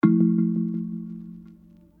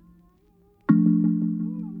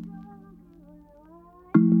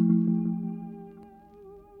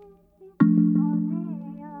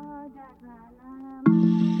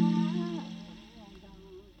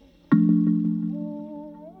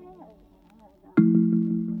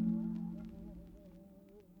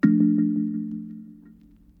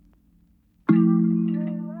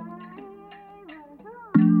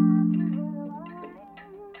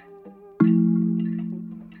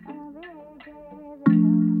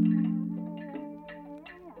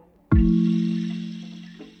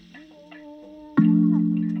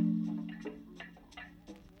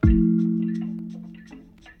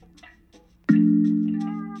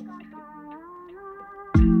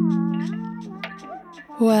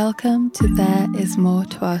Welcome to There Is More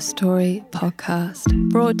to Our Story podcast,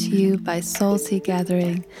 brought to you by Soulseed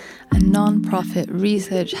Gathering, a non-profit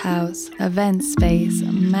research house, event space,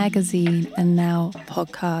 magazine, and now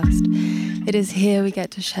podcast. It is here we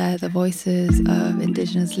get to share the voices of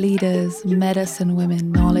Indigenous leaders, medicine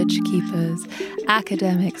women, knowledge keepers,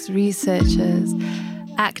 academics, researchers,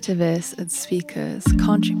 activists and speakers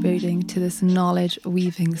contributing to this knowledge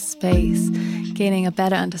weaving space, gaining a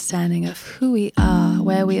better understanding of who we are,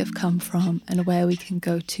 where we have come from, and where we can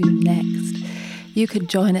go to next. You can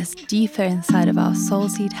join us deeper inside of our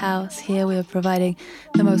Soulseed house. Here we are providing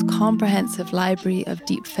the most comprehensive library of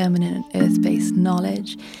deep feminine and earth-based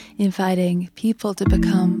knowledge, inviting people to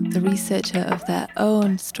become the researcher of their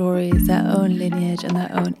own stories, their own lineage, and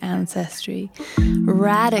their own ancestry,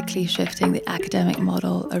 radically shifting the academic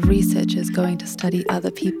model of researchers going to study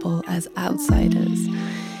other people as outsiders.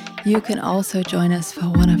 You can also join us for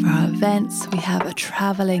one of our events. We have a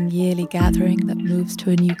traveling yearly gathering that moves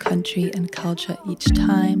to a new country and culture each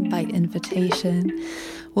time by invitation.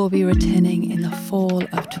 We'll be returning in the fall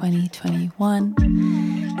of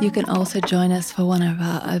 2021. You can also join us for one of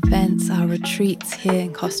our events, our retreats here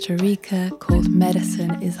in Costa Rica called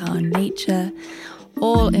Medicine is Our Nature.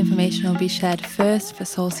 All information will be shared first for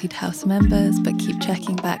Soulseed House members, but keep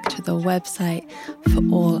checking back to the website for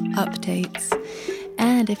all updates.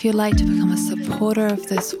 And if you'd like to become a supporter of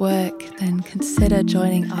this work, then consider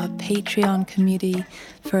joining our Patreon community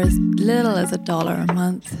for as little as $1 a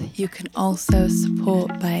month. You can also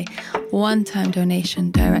support by one-time donation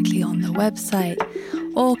directly on the website,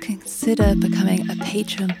 or consider becoming a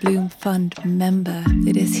Patreon Bloom Fund member.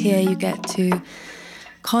 It is here you get to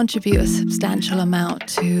contribute a substantial amount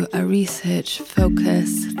to a research,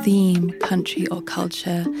 focus, theme, country or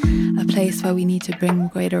culture, a place where we need to bring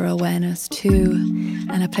greater awareness to,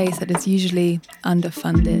 and a place that is usually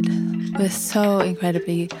underfunded. We're so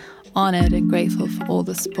incredibly honoured and grateful for all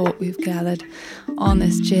the support we've gathered on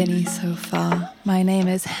this journey so far. My name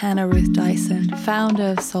is Hannah Ruth Dyson,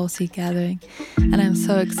 founder of Soulseed Gathering, and I'm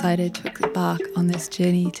so excited to embark on this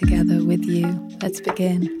journey together with you. Let's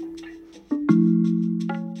begin.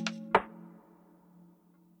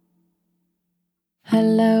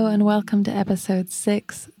 Hello and welcome to episode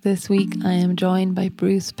 6. This week I am joined by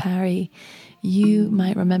Bruce Parry. You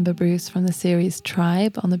might remember Bruce from the series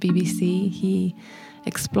Tribe on the BBC. He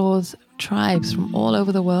explores tribes from all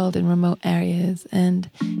over the world in remote areas, and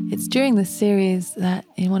it's during this series that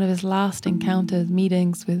in one of his last encounters,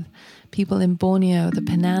 meetings with people in Borneo, the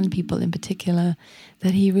Penan people in particular,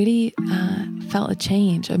 that he really felt a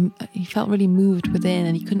change. He felt really moved within,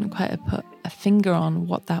 and he couldn't quite put a finger on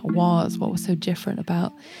what that was, what was so different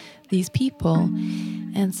about these people.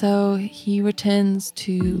 And so he returns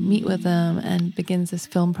to meet with them and begins this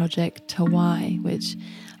film project, Tawai, which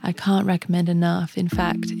I can't recommend enough. In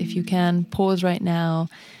fact, if you can, pause right now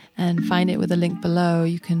and find it with a link below.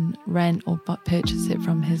 You can rent or purchase it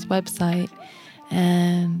from his website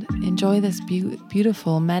and enjoy this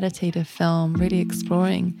beautiful meditative film, really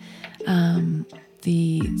exploring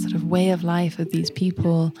the sort of way of life of these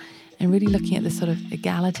people and really looking at this sort of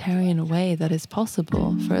egalitarian way that is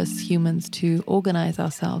possible for us humans to organize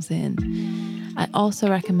ourselves in. I also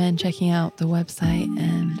recommend checking out the website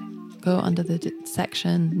and go under the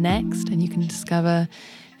section Next, and you can discover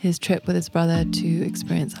his trip with his brother to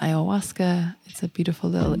experience ayahuasca. It's a beautiful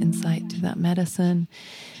little insight to that medicine.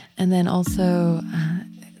 And then also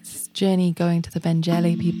this journey going to the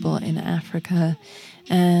Benjeli people in Africa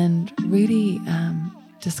and really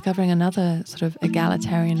discovering another sort of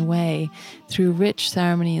egalitarian way through rich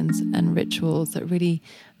ceremonies and rituals that really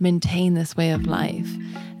maintain this way of life.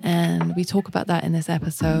 And we talk about that in this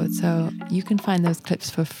episode. So you can find those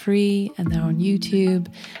clips for free, and they're on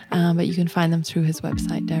YouTube, but you can find them through his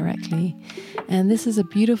website directly. And this is a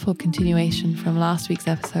beautiful continuation from last week's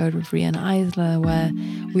episode with Rian Eisler, where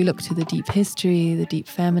we look to the deep history, the deep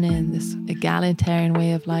feminine, this egalitarian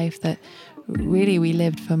way of life that really we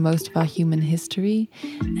lived for most of our human history.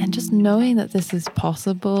 And just knowing that this is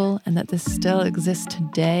possible and that this still exists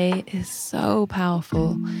today is so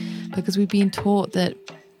powerful, because we've been taught that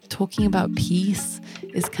talking about peace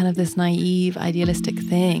is kind of this naive, idealistic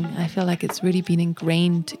thing. I feel like it's really been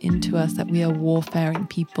ingrained into us that we are warfaring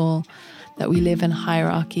people, that we live in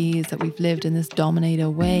hierarchies, that we've lived in this dominator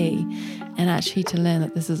way. And actually to learn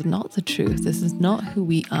that this is not the truth, this is not who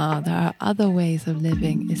we are, there are other ways of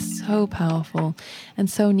living, is so powerful and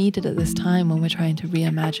so needed at this time when we're trying to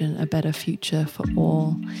reimagine a better future for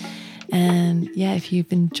all. And yeah, if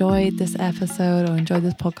you've enjoyed this episode or enjoyed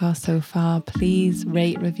this podcast so far, please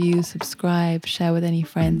rate, review, subscribe, share with any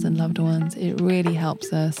friends and loved ones. It really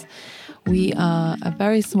helps us. We are a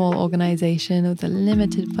very small organization with a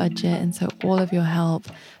limited budget, and so all of your help,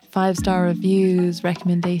 5-star reviews,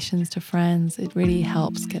 recommendations to friends, it really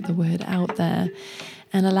helps get the word out there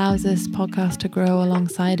and allows this podcast to grow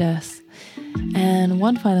alongside us. And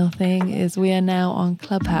one final thing is we are now on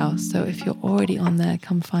Clubhouse. So if you're already on there,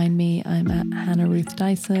 come find me. I'm at Hannah Ruth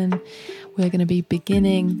Dyson. We're going to be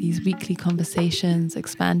beginning these weekly conversations,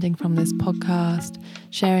 expanding from this podcast,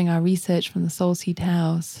 sharing our research from the Soulseed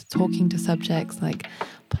House, talking to subjects like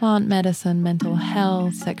plant medicine, mental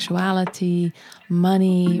health, sexuality,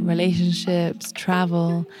 money, relationships,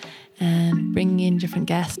 travel, and bringing in different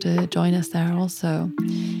guests to join us there also.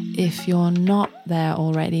 If you're not there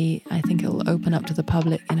already, I think it will open up to the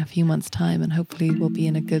public in a few months' time, and hopefully we'll be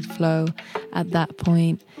in a good flow at that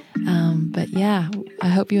point. But yeah, I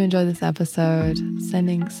hope you enjoy this episode.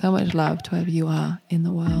 Sending so much love to wherever you are in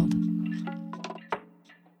the world.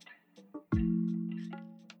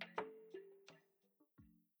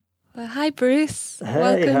 Well, hi, Bruce. Hey,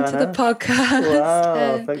 welcome Hannah. to the podcast.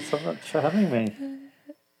 Wow, thanks so much for having me.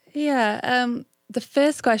 The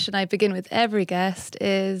first question I begin with every guest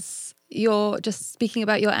is you're just speaking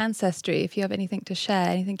about your ancestry. If you have anything to share,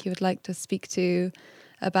 anything you would like to speak to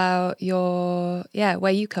about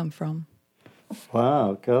where you come from.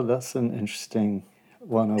 Wow, God, that's an interesting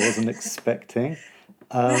one I wasn't expecting.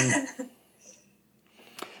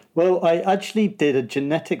 Well, I actually did a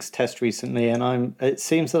genetics test recently, and it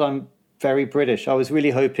seems that I'm very British. I was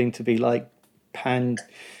really hoping to be like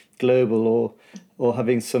pan-global or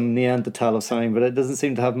having some Neanderthal or something, but it doesn't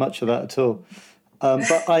seem to have much of that at all.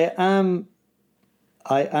 But I am.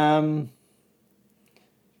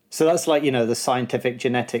 So that's like, the scientific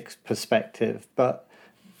genetics perspective, but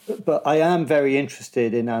I am very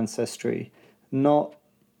interested in ancestry, not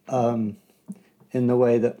in the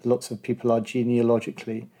way that lots of people are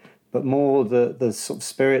genealogically, but more the sort of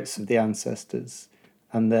spirits of the ancestors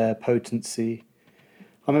and their potency.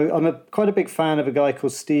 I'm quite a big fan of a guy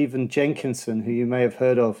called Stephen Jenkinson, who you may have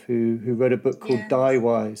heard of, who wrote a book called Die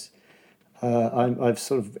Wise. I've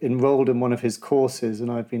sort of enrolled in one of his courses,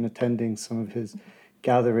 and I've been attending some of his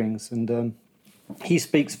gatherings, and he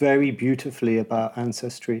speaks very beautifully about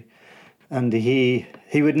ancestry. And he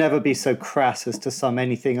would never be so crass as to sum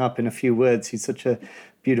anything up in a few words. He's such a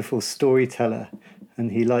beautiful storyteller,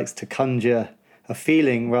 and he likes to conjure a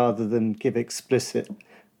feeling rather than give explicit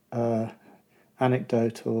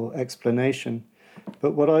anecdote or explanation.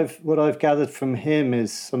 But what I've gathered from him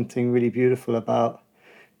is something really beautiful about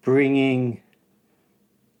bringing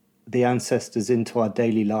the ancestors into our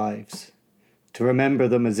daily lives, to remember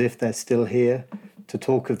them as if they're still here, to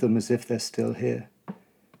talk of them as if they're still here.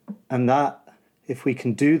 And that, if we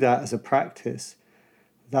can do that as a practice,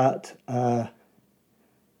 that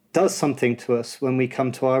does something to us when we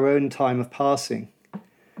come to our own time of passing.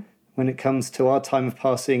 When it comes to our time of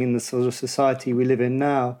passing in the sort of society we live in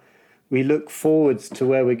now, we look forwards to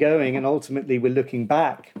where we're going, and ultimately we're looking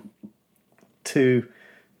back to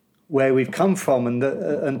where we've come from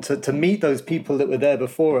and to meet those people that were there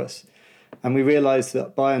before us. And we realize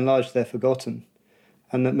that by and large they're forgotten,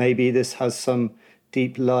 and that maybe this has some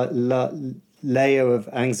deep layer of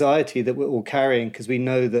anxiety that we're all carrying, because we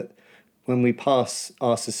know that when we pass,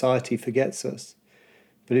 our society forgets us.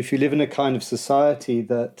 But if you live in a kind of society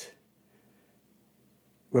that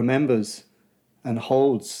remembers and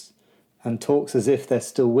holds and talks as if they're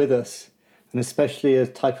still with us, and especially a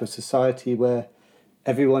type of society where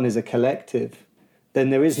everyone is a collective, then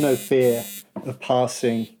there is no fear of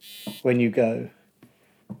passing when you go,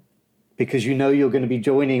 because you know you're going to be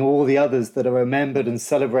joining all the others that are remembered and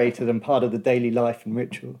celebrated and part of the daily life and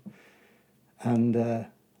ritual. And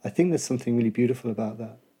I think there's something really beautiful about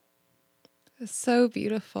that. It's so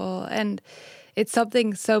beautiful. And it's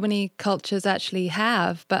something so many cultures actually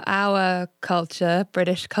have, but our culture,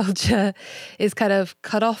 British culture, is kind of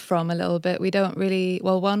cut off from a little bit. We don't really,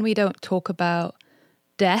 we don't talk about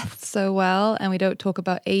death so well, and we don't talk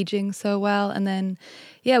about aging so well. And then,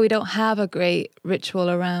 we don't have a great ritual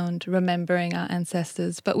around remembering our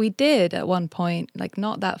ancestors, but we did at one point, like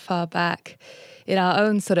not that far back in our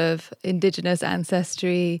own sort of indigenous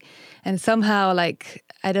ancestry. And somehow, like,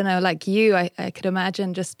 I don't know, like you, I could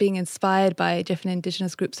imagine just being inspired by different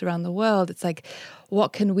indigenous groups around the world. It's like,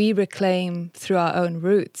 what can we reclaim through our own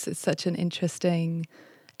roots? It's such an interesting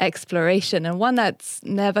exploration, and one that's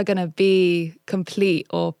never going to be complete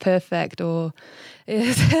or perfect, or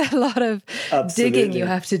it's a lot of digging you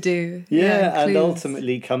have to do. And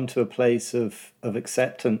ultimately come to a place of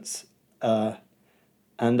acceptance.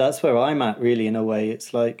 And that's where I'm at, really, in a way.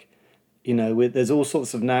 It's like, there's all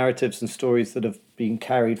sorts of narratives and stories that have been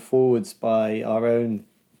carried forwards by our own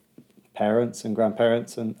parents and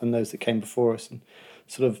grandparents and those that came before us, and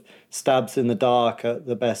sort of stabs in the dark at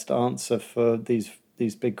the best answer for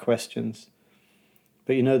these big questions.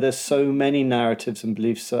 But, you know, there's so many narratives and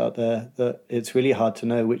beliefs out there that it's really hard to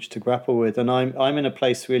know which to grapple with. And I'm in a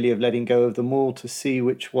place really of letting go of them all to see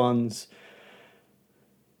which ones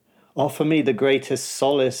offer me the greatest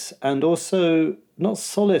solace, and also not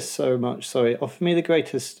solace so much, sorry, offer me the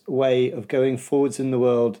greatest way of going forwards in the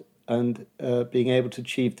world and being able to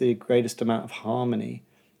achieve the greatest amount of harmony.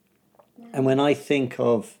 Yeah. And when I think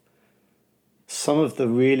of some of the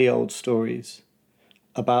really old stories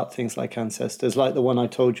about things like ancestors, like the one I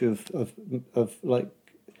told you of like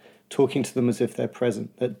talking to them as if they're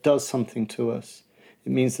present, that does something to us.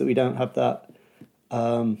 It means that we don't have that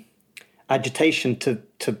agitation to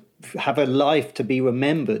have a life, to be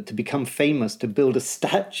remembered, to become famous, to build a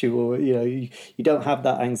statue, or, you know, you don't have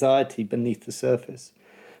that anxiety beneath the surface.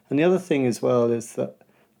 And the other thing as well is that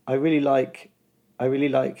I really like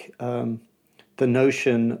the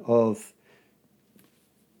notion of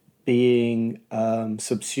being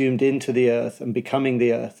subsumed into the earth and becoming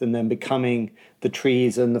the earth, and then becoming the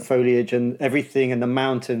trees and the foliage and everything and the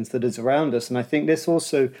mountains that is around us. And I think this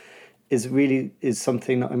also is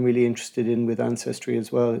something that I'm really interested in with ancestry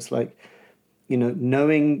as well. It's like, you know,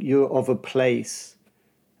 knowing you're of a place,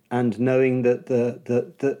 and knowing that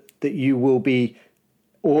that you will be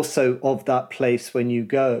also of that place when you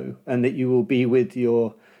go, and that you will be with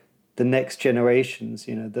the next generations,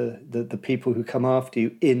 you know, the people who come after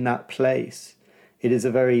you in that place. It is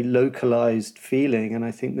a very localized feeling, and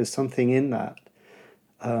I think there's something in that.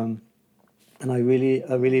 And I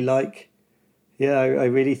really like. Yeah, I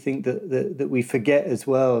really think that we forget as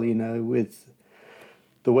well, you know, with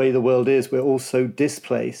the way the world is, we're all so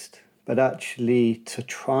displaced, but actually to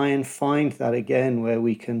try and find that again, where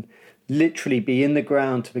we can literally be in the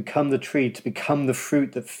ground to become the tree, to become the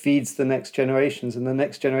fruit that feeds the next generations, and the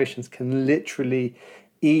next generations can literally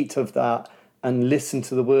eat of that and listen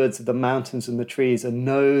to the words of the mountains and the trees, and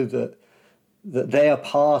know that they are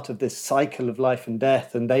part of this cycle of life and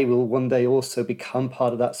death, and they will one day also become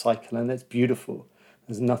part of that cycle, and it's beautiful.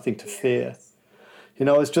 There's nothing to fear. You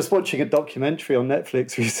know, I was just watching a documentary on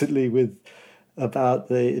Netflix recently about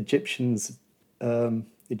the Egyptians, the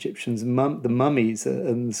mummies,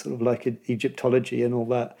 and sort of like Egyptology and all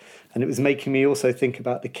that, and it was making me also think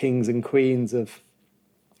about the kings and queens of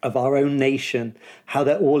our own nation, how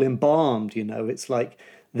they're all embalmed. You know, it's like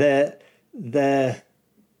they're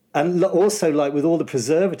and also, like, with all the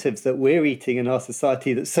preservatives that we're eating in our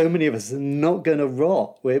society, that so many of us are not going to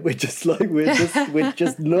rot. We're just not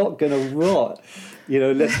going to rot, you know,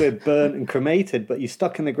 unless we're burnt and cremated. But you're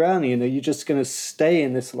stuck in the ground, you know, you're just going to stay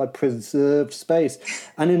in this like preserved space.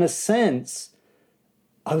 And in a sense,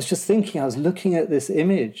 I was just thinking, I was looking at this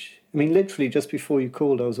image. I mean, literally just before you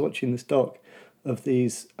called, I was watching this doc of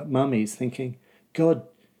these mummies, thinking, God,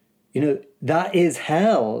 you know, that is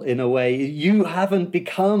hell in a way. You haven't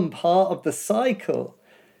become part of the cycle.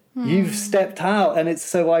 You've stepped out, and it's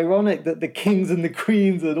so ironic that the kings and the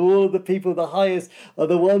queens and all of the people the highest are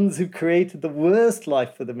the ones who created the worst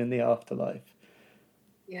life for them in the afterlife.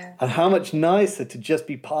 Yeah. And how much nicer to just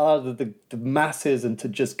be part of the masses, and to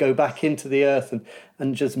just go back into the earth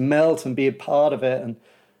and just melt and be a part of it,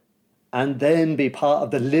 and then be part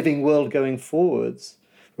of the living world going forwards,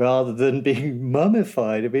 rather than being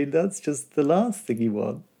mummified. I mean, that's just the last thing you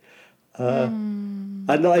want. And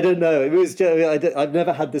I don't know. It was just, I've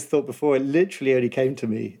never had this thought before. It literally only came to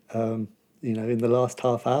me, you know, in the last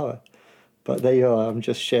half hour. But there you are. I'm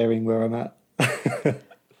just sharing where I'm at.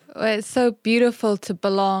 Well, it's so beautiful to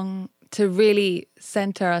belong, to really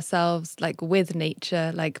center ourselves like with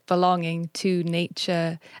nature, like belonging to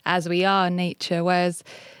nature as we are nature. Whereas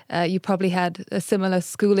you probably had a similar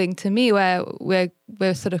schooling to me, where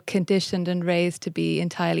we're sort of conditioned and raised to be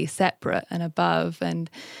entirely separate and above. And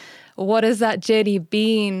what has that journey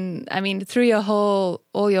been? I mean, through all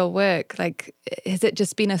your work, like, has it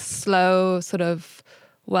just been a slow sort of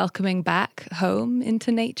welcoming back home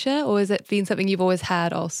into nature, or has it been something you've always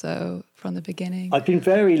had also from the beginning? I've been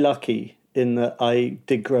very lucky in that I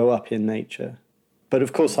did grow up in nature. But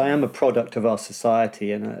of course, I am a product of our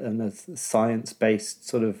society and a science-based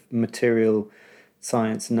sort of material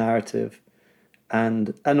science narrative,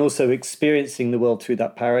 and also experiencing the world through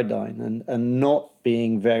that paradigm, and not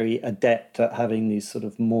being very adept at having these sort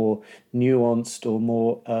of more nuanced or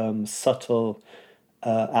more subtle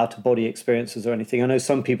out-of-body experiences or anything. I know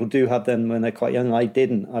some people do have them when they're quite young. I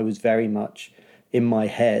didn't. I was very much in my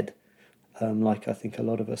head, like I think a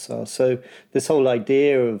lot of us are. So this whole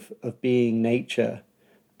idea of being nature,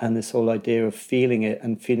 and this whole idea of feeling it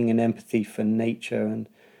and feeling an empathy for nature, and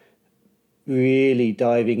really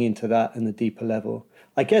diving into that in the deeper level.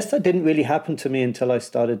 I guess that didn't really happen to me until I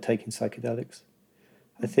started taking psychedelics.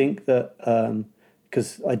 I think that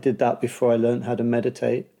because I did that before I learned how to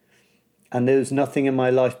meditate, and there was nothing in my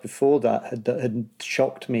life before that had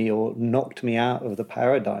shocked me or knocked me out of the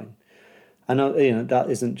paradigm. And that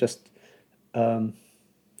isn't just.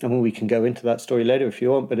 I mean, we can go into that story later if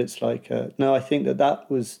you want, but it's like no. I think that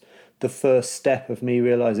was the first step of me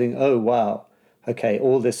realizing, oh wow, okay,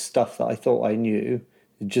 all this stuff that I thought I knew,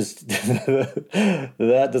 just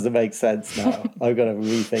that doesn't make sense now. I've got to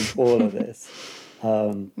rethink all of this.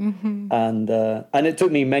 And it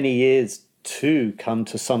took me many years to come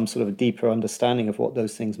to some sort of a deeper understanding of what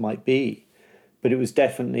those things might be, but it was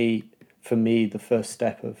definitely for me the first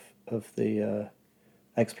step of the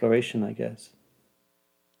exploration, I guess.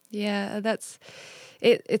 Yeah, that's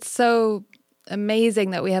it. It's so amazing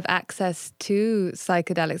that we have access to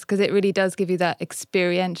psychedelics, because it really does give you that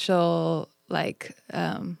experiential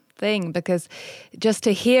thing, because just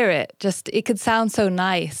to hear it, it could sound so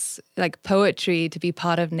nice, like poetry, to be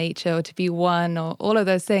part of nature or to be one or all of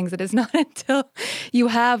those things. And it's not until you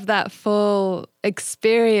have that full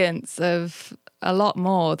experience of a lot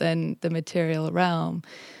more than the material realm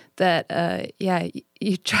that,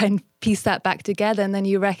 you try and piece that back together. And then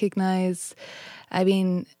you recognize, I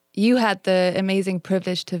mean, you had the amazing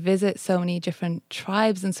privilege to visit so many different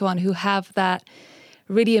tribes and so on who have that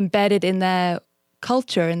really embedded in their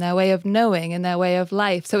culture, in their way of knowing, in their way of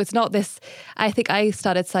life. So it's not this, I think I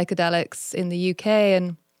started psychedelics in the UK,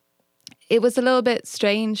 and it was a little bit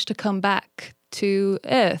strange to come back to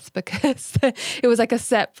Earth because it was like a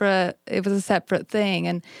separate thing.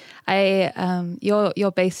 And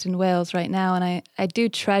you're based in Wales right now, and I do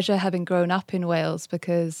treasure having grown up in Wales,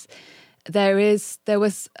 because there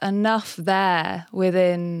was enough there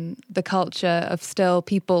within the culture of still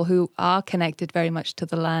people who are connected very much to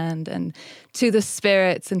the land and to the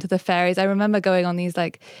spirits and to the fairies. I remember going on these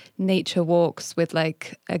like nature walks with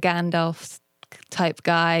like a Gandalf type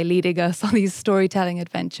guy leading us on these storytelling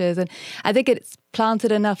adventures, and I think it's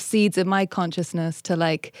planted enough seeds in my consciousness to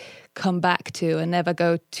like come back to and never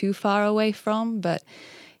go too far away from. But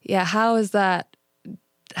yeah, how has that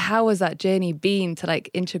journey been to like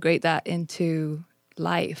integrate that into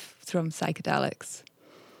life from psychedelics?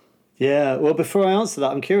 Yeah, well, before I answer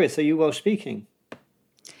that, I'm curious, are you Welsh speaking?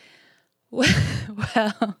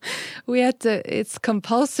 Well, we had to, it's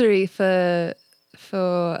compulsory for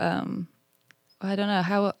I don't know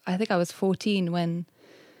how, I think I was 14 when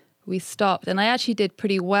we stopped, and I actually did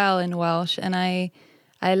pretty well in Welsh, and I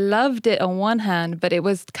loved it on one hand, but it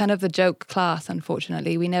was kind of the joke class,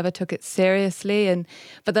 unfortunately. We never took it seriously,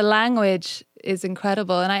 but the language is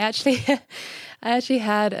incredible. And I actually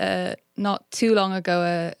had not too long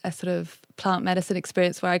ago a sort of plant medicine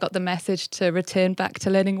experience where I got the message to return back to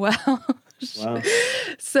learning Welsh. Wow.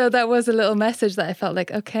 So that was a little message that I felt like,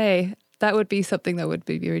 okay, that would be something that would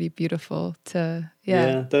be really beautiful to,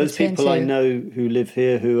 those people I know who live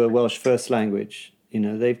here who are Welsh first language,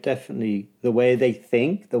 they've definitely, the way they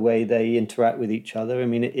think, the way they interact with each other, I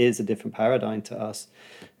mean, it is a different paradigm to us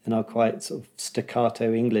in our quite sort of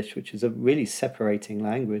staccato English, which is a really separating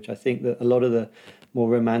language. I think that a lot of the more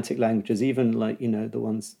romantic languages, even like, the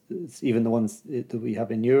ones that we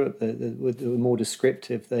have in Europe, the more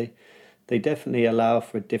descriptive, they definitely allow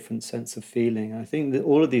for a different sense of feeling. I think that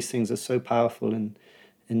all of these things are so powerful in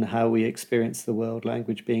how we experience the world,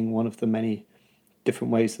 language being one of the many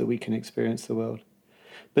different ways that we can experience the world.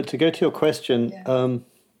 But to go to your question,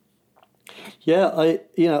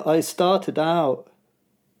 I started out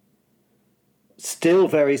still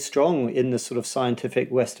very strong in the sort of scientific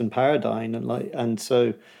Western paradigm, and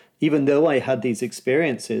so even though I had these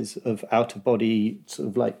experiences of out of body, sort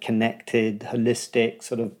of like connected, holistic,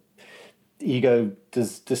 sort of ego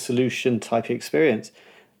dissolution type experience,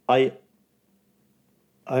 I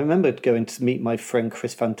remember going to meet my friend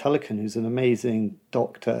Chris Van Tulleken, who's an amazing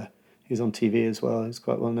doctor. He's on TV as well. He's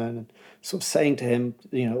quite well known, and sort of saying to him,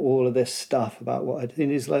 all of this stuff about what I did.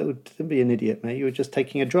 And he's like, well, don't be an idiot, mate. You were just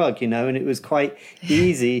taking a drug, And it was quite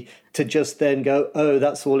easy to just then go, oh,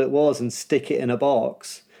 that's all it was, and stick it in a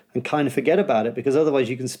box and kind of forget about it, because otherwise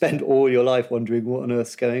you can spend all your life wondering what on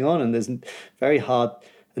earth's going on. And there's very hard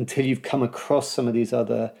until you've come across some of these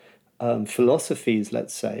other philosophies,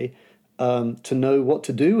 let's say, to know what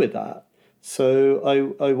to do with that. So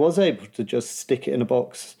I was able to just stick it in a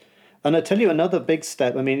box. And I tell you another big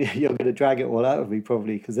step, I mean, you're going to drag it all out of me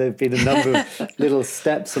probably, because there have been a number of little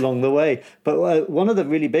steps along the way. But one of the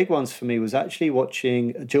really big ones for me was actually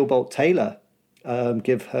watching Jill Bolte Taylor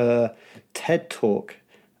give her TED Talk,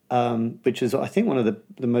 which is, I think, one of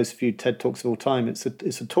the most viewed TED Talks of all time. It's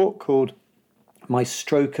a talk called my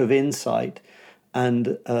stroke of insight.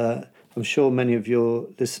 And I'm sure many of your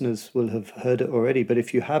listeners will have heard it already, but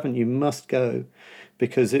if you haven't, you must go,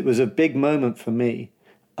 because it was a big moment for me.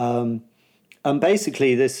 And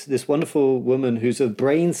basically, this wonderful woman who's a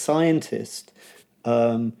brain scientist,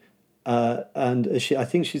 and I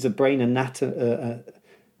think she's a brain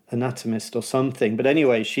anatomist or something. But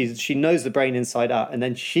anyway, she knows the brain inside out, and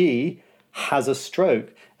then she has a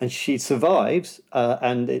stroke, and she survives,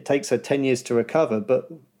 and it takes her 10 years to recover.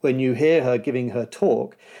 But when you hear her giving her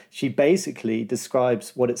talk, she basically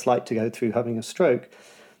describes what it's like to go through having a stroke.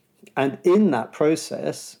 And in that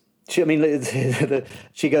process, she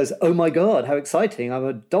goes, "Oh my God, how exciting. I'm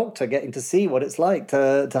a doctor getting to see what it's like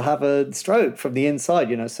to have a stroke from the inside,"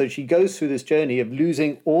 So she goes through this journey of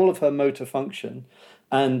losing all of her motor function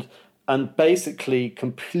and basically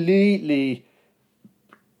completely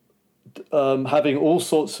having all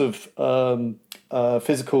sorts of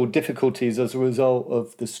physical difficulties as a result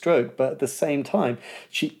of the stroke. But at the same time,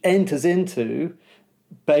 she enters into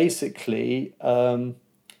basically a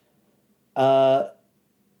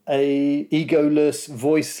egoless,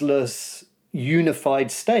 voiceless,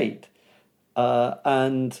 unified state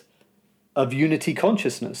and of unity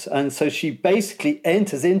consciousness. And so she basically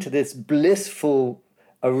enters into this blissful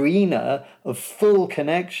arena of full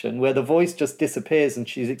connection where the voice just disappears and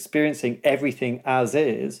she's experiencing everything as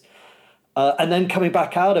is. And then coming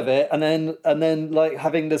back out of it, and then like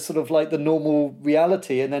having this sort of like the normal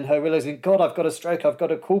reality, and then her realizing, God, I've got a stroke, I've got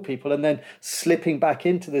to call people, and then slipping back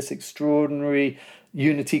into this extraordinary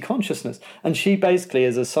unity consciousness. And she basically,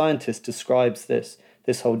 as a scientist, describes this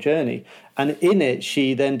whole journey. And in it,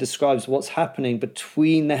 she then describes what's happening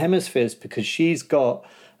between the hemispheres, because she's got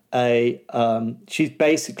she's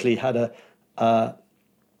basically had a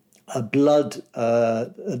blood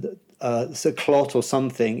it's a clot or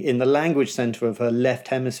something in the language center of her left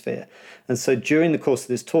hemisphere. And so during the course of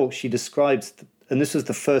this talk, she describes, and this was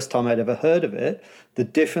the first time I'd ever heard of it, the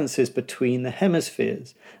differences between the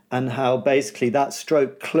hemispheres and how basically that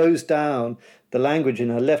stroke closed down the language in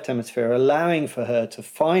her left hemisphere, allowing for her to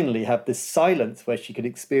finally have this silence where she could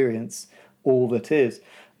experience all that is.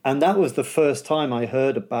 And that was the first time I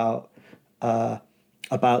heard about the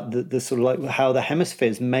sort of like how the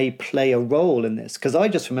hemispheres may play a role in this. Because I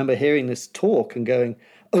just remember hearing this talk and going,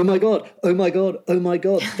 oh my God, oh my God, oh my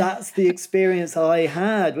God, that's the experience I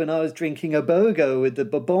had when I was drinking a bogo with the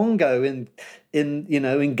babongo in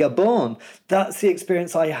Gabon. That's the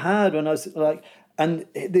experience I had when I was like, and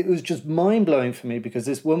it was just mind-blowing for me, because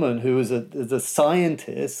this woman who was a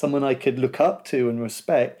scientist, someone I could look up to and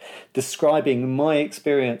respect, describing my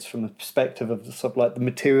experience from the perspective of the sort of like the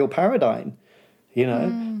material paradigm.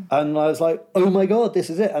 And I was like, oh my God, this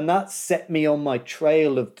is it. And that set me on my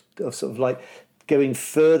trail of sort of like going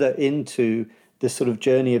further into this sort of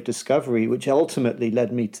journey of discovery, which ultimately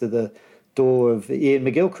led me to the door of Iain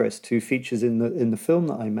McGilchrist, who features in the film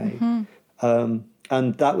that I made. Mm-hmm.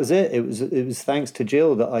 And that was it. It was thanks to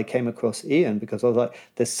Jill that I came across Iain, because I was like,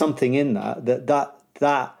 there's something in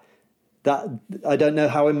that I don't know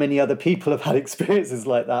how many other people have had experiences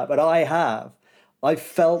like that, but I have. I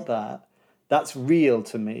felt that. That's real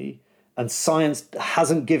to me, and science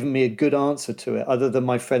hasn't given me a good answer to it, other than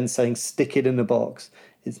my friends saying, stick it in a box.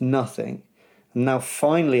 It's nothing. And now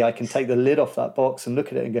finally I can take the lid off that box and look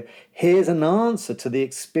at it and go, here's an answer to the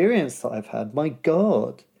experience that I've had. My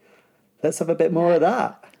God, let's have a bit more of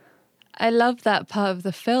that. I love that part of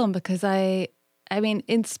the film, because I mean,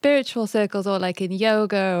 in spiritual circles or like in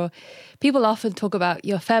yoga, people often talk about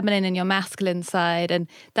your feminine and your masculine side, and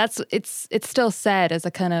it's still said as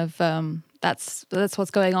a kind of that's what's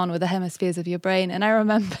going on with the hemispheres of your brain. And I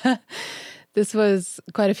remember this was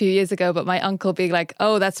quite a few years ago, but my uncle being like,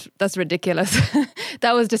 "Oh, that's ridiculous.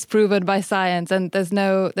 That was disproven by science, and there's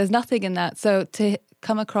nothing in that." So to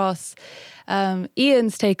come across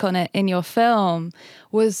Iain's take on it in your film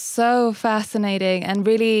was so fascinating and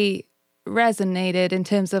really resonated in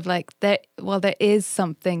terms of like there is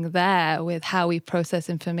something there with how we process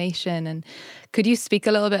information. And could you speak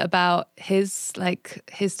a little bit about his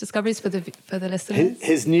discoveries for the listeners?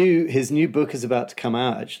 His new book is about to come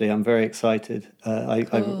out. Actually, I'm very excited. I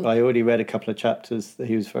already read a couple of chapters that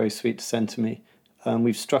he was very sweet to send to me.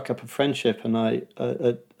 We've struck up a friendship, and I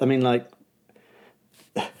mean, like,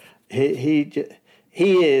 he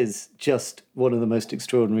is just one of the most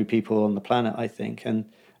extraordinary people on the planet, I think. And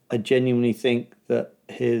I genuinely think that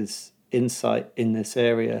his insight in this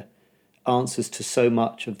area answers to so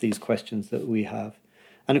much of these questions that we have.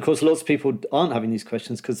 And of course, lots of people aren't having these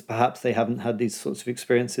questions because perhaps they haven't had these sorts of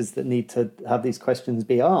experiences that need to have these questions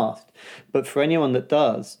be asked. But for anyone that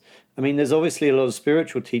does, I mean, there's obviously a lot of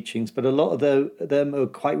spiritual teachings, but a lot of them are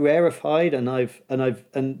quite rarefied, and I've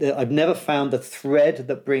never found the thread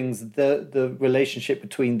that brings the relationship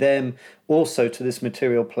between them also to this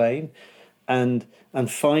material plane. And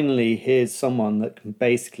finally, here's someone that can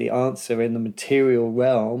basically answer in the material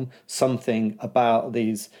realm something about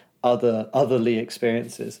these otherly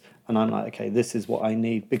experiences. And I'm like, okay, this is what I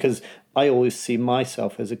need, because I always see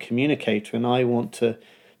myself as a communicator, and I want to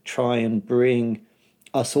try and bring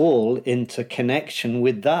us all into connection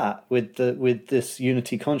with that, with this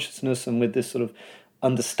unity consciousness, and with this sort of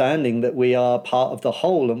understanding that we are part of the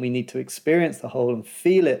whole, and we need to experience the whole and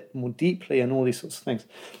feel it more deeply, and all these sorts of things.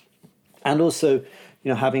 And also,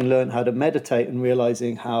 having learned how to meditate and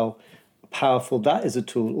realizing how powerful that is a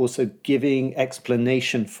tool, also giving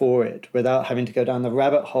explanation for it without having to go down the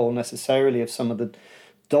rabbit hole necessarily of some of the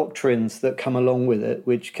doctrines that come along with it,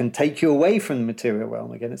 which can take you away from the material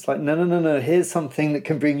realm again. It's like, no, here's something that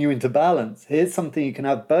can bring you into balance. Here's something you can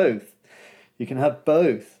have both. You can have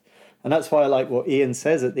both. And that's why I like what Ian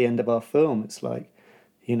says at the end of our film. It's like,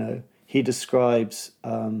 he describes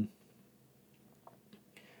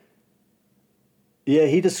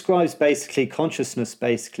he describes basically consciousness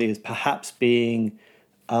basically as perhaps being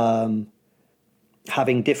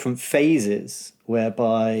having different phases,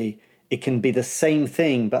 whereby it can be the same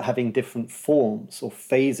thing but having different forms or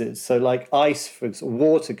phases. So like ice, for example,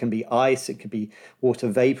 water can be ice, it could be water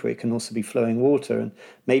vapor, it can also be flowing water. And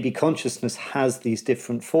maybe consciousness has these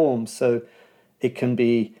different forms. So it can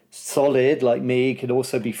be solid like me, it can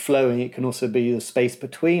also be flowing, it can also be the space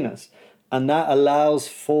between us. And that allows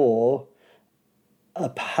for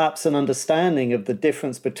perhaps an understanding of the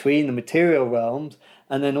difference between the material realms,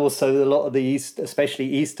 and then also a lot of the especially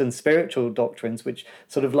Eastern spiritual doctrines, which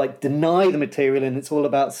sort of like deny the material and it's all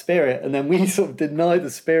about spirit, and then we sort of deny the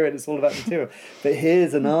spirit, it's all about material. But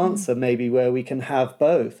here's an answer maybe where we can have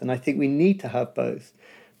both, and I think we need to have both,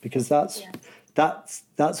 because that's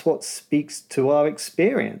what speaks to our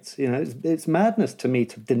experience. It's madness to me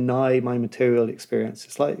to deny my material experience.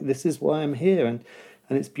 It's like, this is why I'm here, and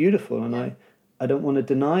it's beautiful, and I don't want to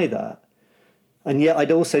deny that. And yet I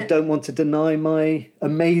also don't want to deny my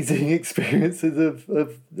amazing experiences of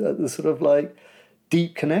the sort of like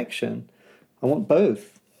deep connection. I want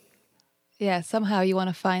both. Yeah, somehow you want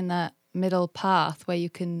to find that middle path where you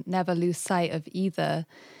can never lose sight of either.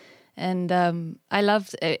 And I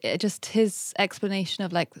loved just his explanation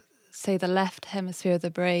of, like, say, the left hemisphere of the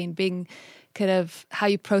brain being kind of how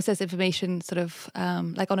you process information sort of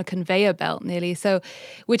like on a conveyor belt nearly. So,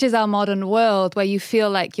 which is our modern world, where you feel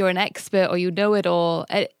like you're an expert or you know it all.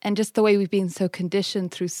 And just the way we've been so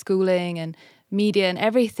conditioned through schooling and media and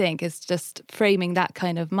everything is just framing that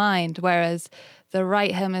kind of mind. Whereas the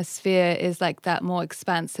right hemisphere is like that more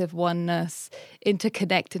expansive oneness,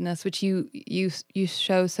 interconnectedness, which you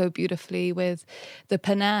show so beautifully with the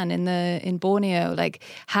Penan in Borneo, like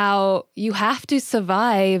how you have to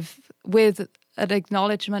survive with an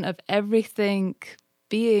acknowledgement of everything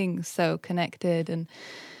being so connected. And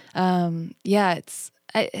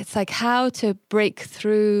it's like how to break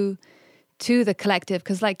through to the collective,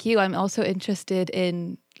 because like you, I'm also interested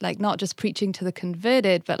in like not just preaching to the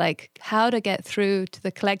converted, but like how to get through to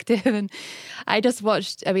the collective. And I just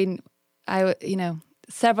watched,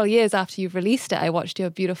 several years after you've released it, I watched your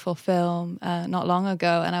beautiful film not long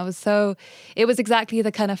ago. And it was exactly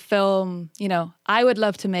the kind of film, I would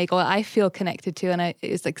love to make, or I feel connected to. And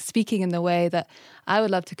it's like speaking in the way that I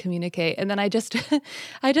would love to communicate. And then I just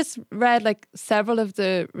read like several of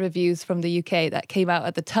the reviews from the UK that came out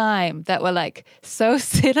at the time that were like so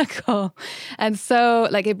cynical. And so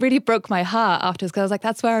like, it really broke my heart afterwards, because I was like,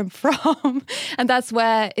 that's where I'm from. And that's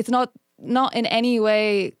where it's not in any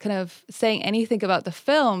way kind of saying anything about the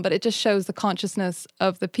film, but it just shows the consciousness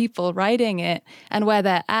of the people writing it and where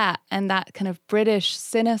they're at. And that kind of British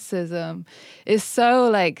cynicism is so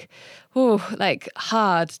like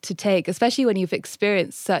hard to take, especially when you've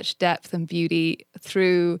experienced such depth and beauty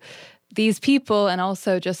through these people, and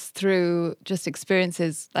also just through just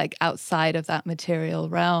experiences like outside of that material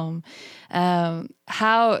realm.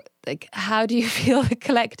 How do you feel the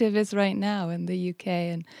collective is right now in the UK,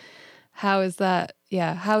 and how is that?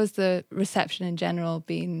 Yeah, how is the reception in general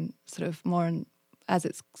been sort of more as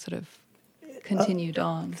it's sort of continued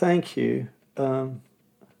on? Thank you.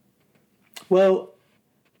 Well,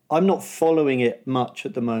 I'm not following it much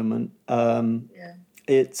at the moment.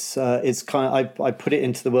 It's kind of I put it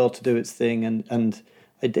into the world to do its thing, and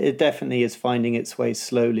it definitely is finding its way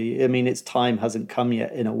slowly. I mean, its time hasn't come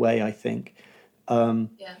yet in a way, I think.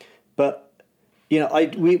 But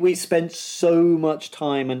we spent so much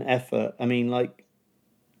time and effort. I mean, like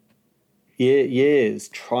years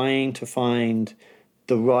trying to find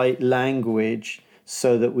the right language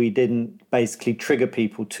so that we didn't basically trigger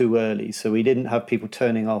people too early. So we didn't have people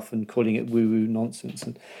turning off and calling it woo-woo nonsense,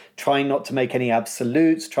 and trying not to make any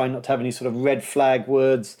absolutes, trying not to have any sort of red flag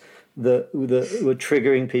words that were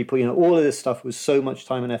triggering people. You know, all of this stuff was so much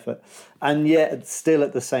time and effort. And yet still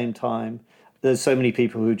at the same time, there's so many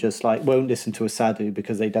people who just like won't listen to a sadhu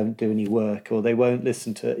because they don't do any work, or they won't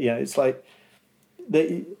listen to, you know, it's like,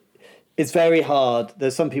 it's very hard.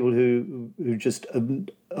 There's some people who just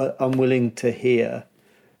are unwilling to hear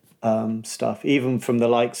stuff, even from the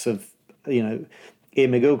likes of, you know,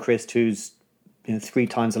 Ian McGilchrist, who's, you know, 3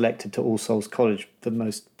 times elected to All Souls College, the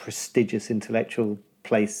most prestigious intellectual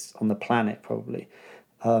place on the planet, probably.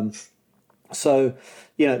 So,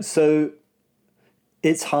 you know, so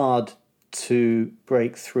it's hard to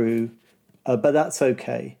break through, but that's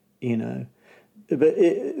okay, you know. But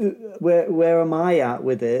where am I at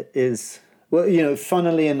with it is, well, you know,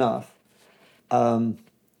 funnily enough,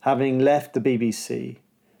 having left the BBC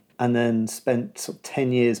and then spent sort of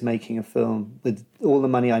 10 years making a film with all the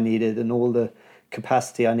money I needed and all the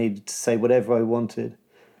capacity I needed to say whatever I wanted,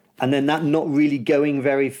 and then that not really going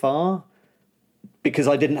very far because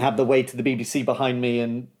I didn't have the weight of the BBC behind me,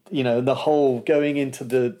 and, you know, the whole going into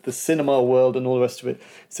the cinema world and all the rest of it.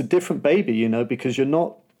 It's a different baby, you know, because you're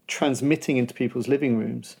not transmitting into people's living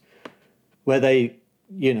rooms where they,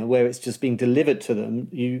 you know, where it's just being delivered to them.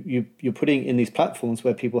 You're putting in these platforms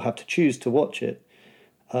where people have to choose to watch it.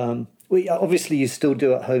 Obviously you still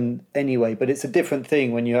do at home anyway, but it's a different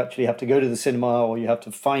thing when you actually have to go to the cinema or you have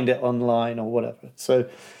to find it online or whatever.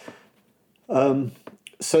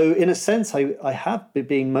 So in a sense, I have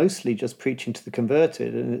been mostly just preaching to the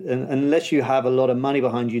converted, and unless you have a lot of money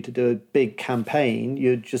behind you to do a big campaign,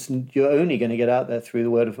 you're only going to get out there through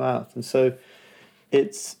the word of mouth. And so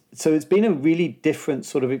it's been a really different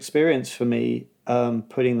sort of experience for me,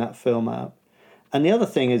 putting that film out. And the other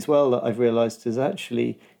thing as well that I've realized is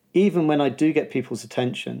actually, even when I do get people's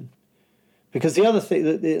attention, because the other thing,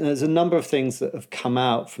 there's a number of things that have come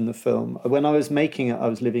out from the film. When I was making it, I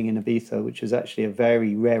was living in Ibiza, which is actually a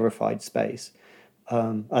very rarefied space.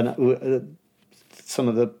 And some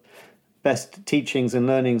of the best teachings and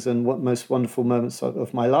learnings and most wonderful moments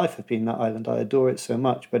of my life have been that island. I adore it so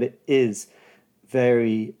much, but it is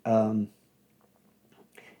very...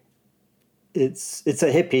 It's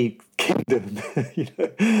a hippie kingdom, you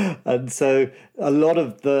know? And so a lot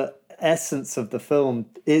of the essence of the film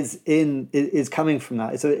is coming from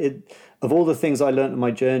that. Of all the things I learned on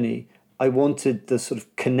my journey, I wanted the sort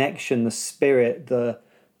of connection, the spirit, the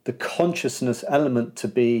consciousness element to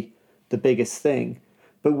be the biggest thing.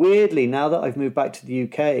 But weirdly, now that I've moved back to the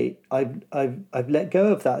UK, I've let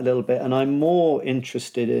go of that a little bit, and I'm more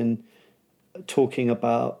interested in talking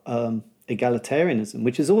about egalitarianism,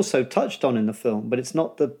 which is also touched on in the film, but it's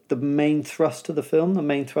not the main thrust of the film. The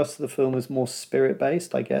main thrust of the film is more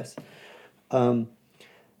spirit-based, I guess. And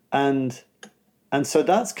so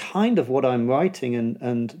that's kind of what I'm writing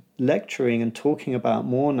and lecturing and talking about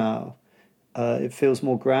more now. It feels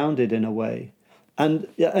more grounded in a way. And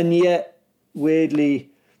yet, weirdly,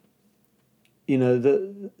 you know,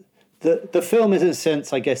 the film in a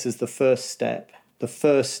sense, I guess, is the first step. The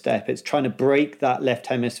first step. It's trying to break that left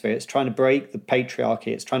hemisphere. It's trying to break the patriarchy.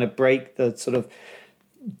 It's trying to break the sort of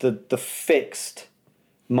the fixed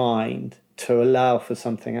mind to allow for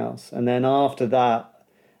something else. And then after that,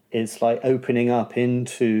 it's like opening up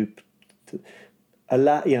into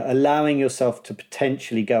allowing yourself to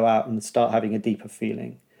potentially go out and start having a deeper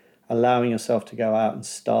feeling, allowing yourself to go out and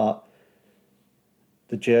start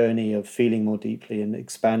the journey of feeling more deeply and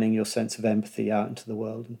expanding your sense of empathy out into the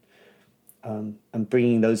world. And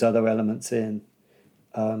bringing those other elements in,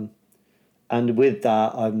 and with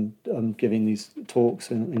that, I'm giving these talks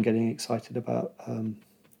and getting excited about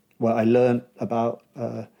what I learned about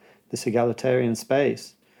this egalitarian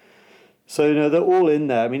space. So, you know, they're all in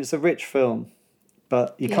there. I mean, it's a rich film,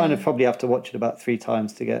 but you kind of probably have to watch it about 3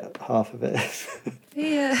 times to get half of it.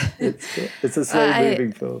 Yeah, it's a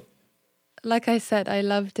slow-moving film. Like I said, I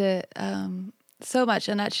loved it. So much,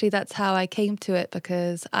 and actually that's how I came to it,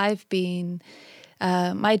 because I've been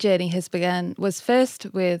my journey was first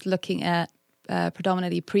with looking at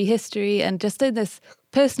predominantly prehistory, and just in this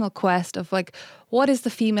personal quest of like, what is the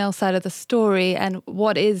female side of the story, and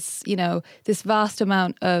what is, you know, this vast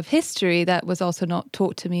amount of history that was also not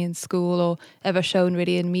taught to me in school or ever shown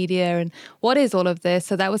really in media, and what is all of this.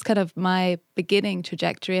 So that was kind of my beginning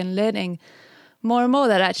trajectory, and learning more and more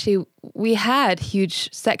that actually we had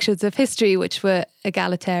huge sections of history which were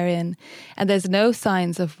egalitarian, and there's no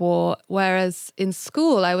signs of war. Whereas in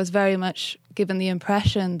school, I was very much given the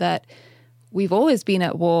impression that we've always been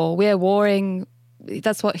at war. We're warring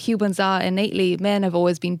that's what humans are innately. Men have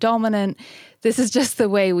always been dominant. This is just the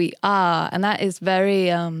way we are. And that is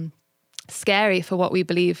very scary for what we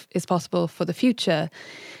believe is possible for the future.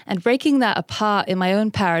 And breaking that apart in my own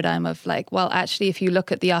paradigm of like, well, actually, if you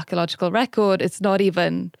look at the archaeological record, it's not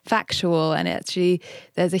even factual. And actually,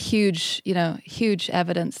 there's a huge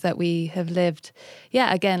evidence that we have lived,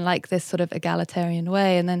 again, like this sort of egalitarian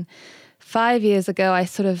way. And then 5 years ago, I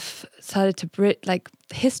sort of started to,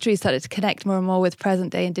 history started to connect more and more with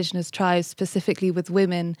present day Indigenous tribes, specifically with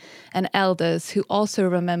women and elders who also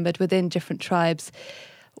remembered within different tribes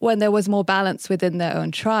when there was more balance within their own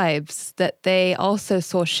tribes, that they also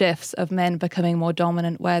saw shifts of men becoming more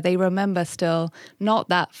dominant, where they remember still not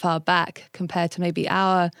that far back compared to maybe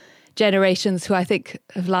our generations, who I think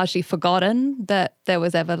have largely forgotten that there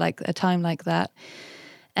was ever like a time like that.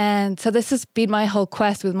 And so this has been my whole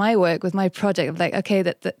quest with my work, with my project of like, okay,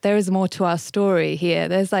 that there is more to our story here.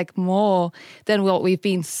 There's like more than what we've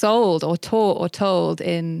been sold or taught or told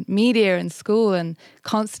in media and school and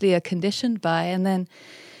constantly are conditioned by. And then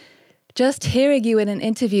just hearing you in an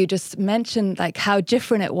interview just mention like how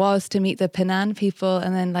different it was to meet the Penan people,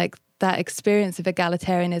 and then like that experience of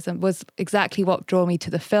egalitarianism was exactly what drew me to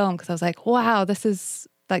the film, because I was like, wow, this is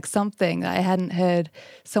like something that I hadn't heard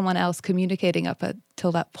someone else communicating up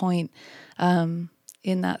till that point in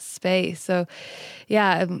that space. So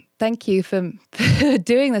thank you for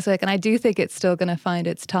doing this work. And I do think it's still going to find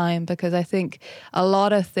its time, because I think a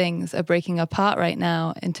lot of things are breaking apart right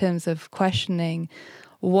now in terms of questioning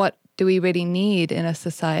what do we really need in a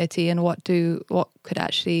society, and what could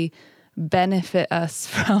actually benefit us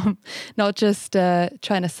from not just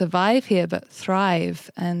trying to survive here, but thrive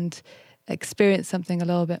and experience something a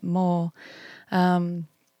little bit more. First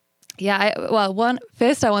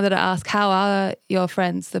I wanted to ask, how are your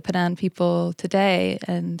friends, the Penan people, today,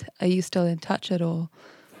 and are you still in touch at all?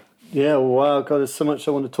 Yeah, wow, God, there's so much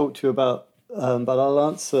I want to talk to you about, but I'll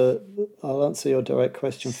answer your direct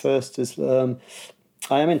question first.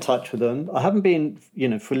 I am in touch with them. I haven't been,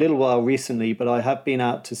 for a little while recently, but I have been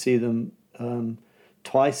out to see them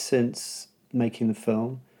twice since making the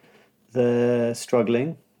film. They're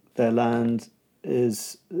struggling. Their land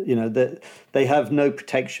is, they have no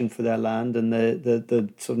protection for their land, and the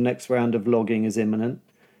sort of next round of logging is imminent.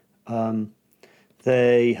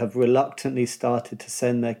 They have reluctantly started to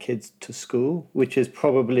send their kids to school, which is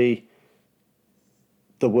probably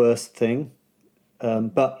the worst thing.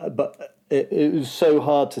 But it was so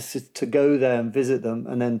hard to go there and visit them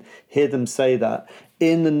and then hear them say that,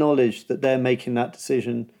 in the knowledge that they're making that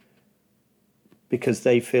decision because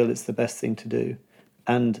they feel it's the best thing to do.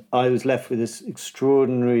 And I was left with this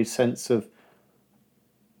extraordinary sense of,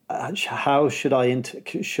 how should I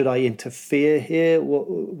interfere here?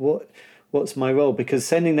 What's my role? Because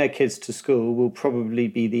sending their kids to school will probably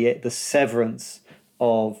be the severance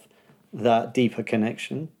of that deeper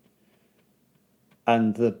connection,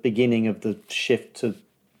 and the beginning of the shift to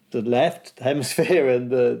the left hemisphere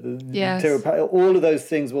and yes. All of those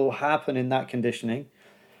things will happen in that conditioning,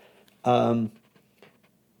 and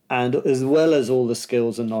as well as all the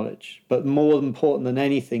skills and knowledge. But more important than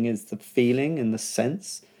anything is the feeling and the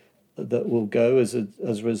sense that will go as a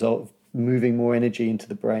result of moving more energy into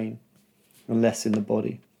the brain and less in the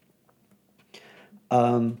body.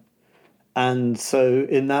 And so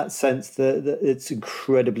in that sense, it's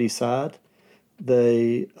incredibly sad.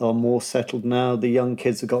 They are more settled now. The young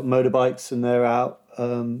kids have got motorbikes and they're out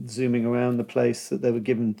zooming around the place that they were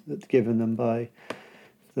given them by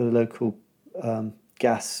the local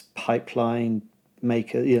gas pipeline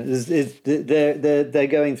maker. They're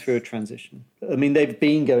going through a transition. I mean, they've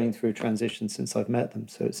been going through a transition since I've met them,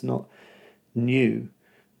 so it's not new.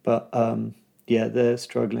 But they're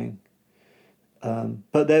struggling.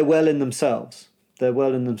 But they're well in themselves.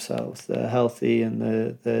 They're healthy,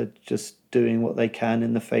 and they're just doing what they can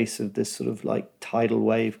in the face of this sort of like tidal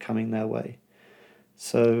wave coming their way.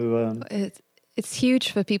 So it's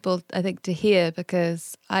huge for people, I think, to hear,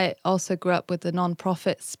 because I also grew up with the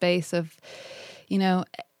non-profit space of,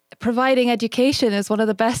 providing education is one of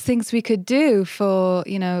the best things we could do for,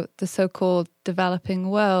 the so-called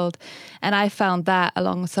developing world. And I found that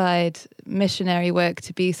alongside missionary work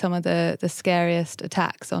to be some of the scariest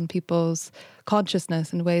attacks on people's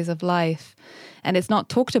consciousness and ways of life. And it's not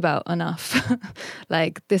talked about enough.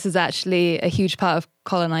 Like, this is actually a huge part of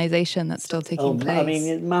colonization that's still taking place. I mean,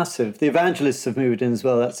 it's massive. The evangelists have moved in as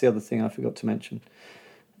well. That's the other thing I forgot to mention.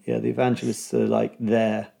 Yeah, the evangelists are like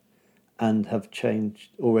there and have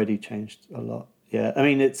already changed a lot. Yeah, I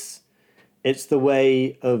mean, it's the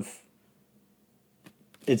way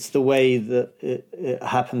that it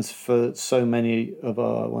happens for so many of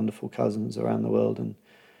our wonderful cousins around the world. And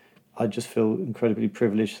I just feel incredibly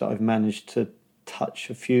privileged that I've managed to touch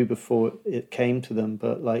a few before it came to them.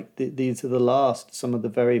 But like these are the last, some of the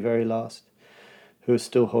very, very last, who are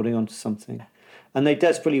still holding on to something. And they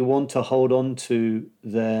desperately want to hold on to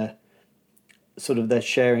their sort of their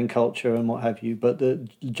sharing culture and what have you. But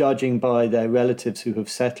judging by their relatives who have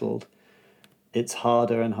settled, it's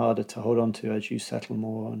harder and harder to hold on to as you settle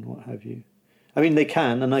more and what have you. I mean, they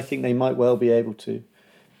can, and I think they might well be able to.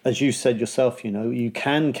 As you said yourself, you know, you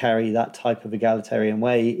can carry that type of egalitarian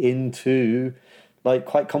way into like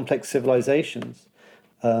quite complex civilizations.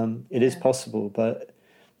 It is possible, but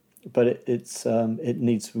it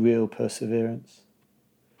needs real perseverance.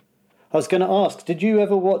 I was going to ask, did you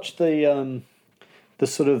ever watch the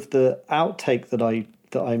sort of the outtake that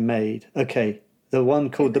I made? Okay, the one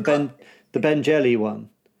called the Bengeli one.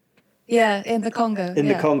 Yeah, in the Congo. In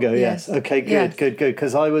the Congo, yes. Okay, good.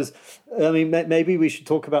 Because maybe we should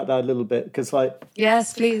talk about that a little bit. Because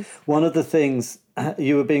yes, please. One of the things,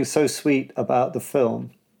 you were being so sweet about the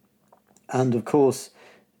film. And of course,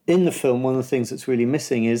 in the film, one of the things that's really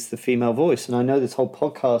missing is the female voice. And I know this whole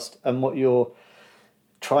podcast and what you're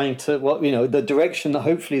trying to, the direction that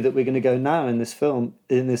hopefully that we're going to go now in this film,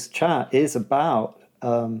 in this chat, is about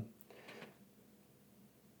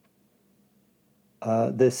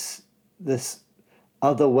this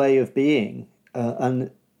other way of being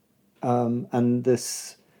and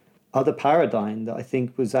this other paradigm that I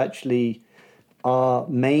think was actually our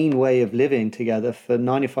main way of living together for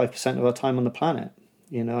 95% of our time on the planet.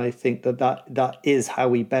 You know, I think that is how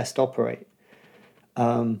we best operate.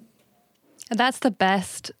 And that's the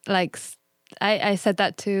best, like, I said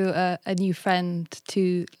that to a new friend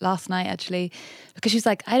too last night, actually, because she's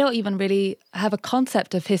like, I don't even really have a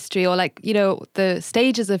concept of history or like, you know, the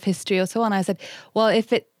stages of history or so on. I said, well,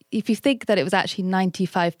 if you think that it was actually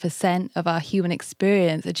 95% of our human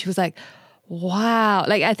experience, and she was like, wow,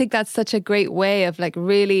 like, I think that's such a great way of like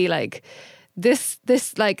really like this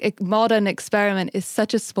like modern experiment is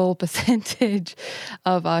such a small percentage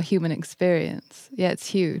of our human experience. Yeah, it's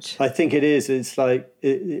huge. I think it is. It's like,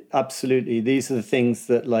 absolutely. These are the things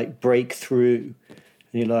that like break through. And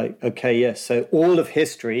you're like, okay, yes. So all of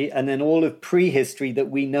history and then all of prehistory that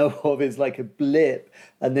we know of is like a blip.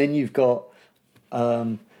 And then you've got,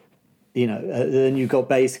 then you've got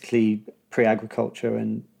basically pre-agriculture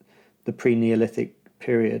and the pre-Neolithic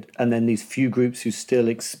period. And then these few groups who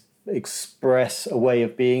still express a way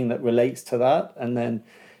of being that relates to that, and then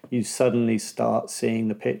you suddenly start seeing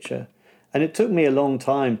the picture. And it took me a long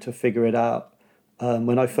time to figure it out.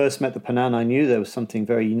 When I first met the Panan, I knew there was something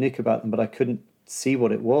very unique about them, but I couldn't see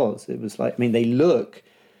what it was. It was like, I mean, they look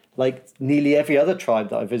like nearly every other tribe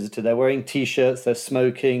that I visited. They're wearing T-shirts, they're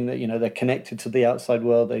smoking, they're connected to the outside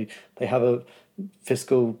world, they have a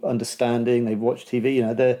fiscal understanding, they've watched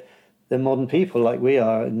TV, they're modern people like we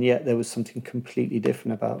are, and yet there was something completely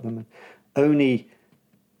different about them. And only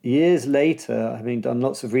years later, having done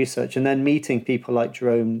lots of research and then meeting people like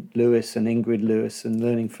Jerome Lewis and Ingrid Lewis and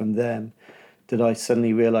learning from them, did I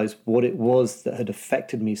suddenly realize what it was that had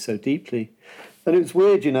affected me so deeply. And it was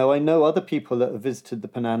weird, I know other people that have visited the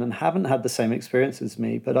Panan and haven't had the same experience as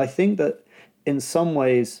me, but I think that in some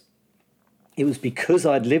ways it was because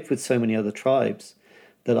I'd lived with so many other tribes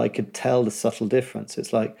that I could tell the subtle difference.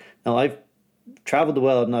 It's like, now I've traveled the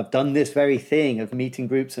world and I've done this very thing of meeting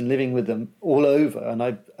groups and living with them all over,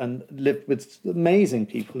 and lived with amazing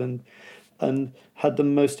people and had the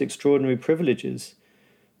most extraordinary privileges.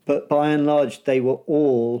 But by and large, they were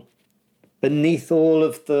all beneath all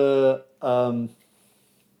of the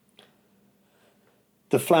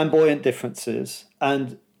flamboyant differences,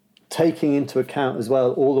 and taking into account as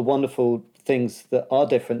well all the wonderful things that are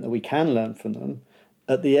different that we can learn from them.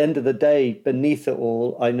 At the end of the day, beneath it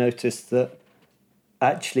all, I noticed that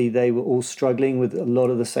actually they were all struggling with a lot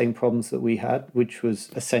of the same problems that we had, which was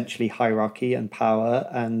essentially hierarchy and power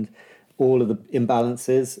and all of the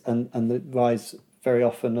imbalances and the rise very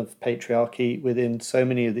often of patriarchy within so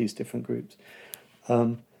many of these different groups.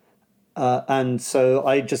 And so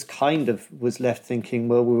I just kind of was left thinking,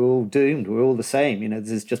 well, we're all doomed. We're all the same.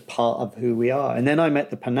 This is just part of who we are. And then I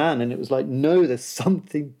met the Panan, and it was like, no, there's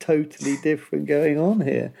something totally different going on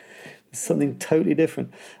here. There's something totally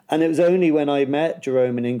different. And it was only when I met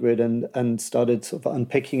Jerome and Ingrid and started sort of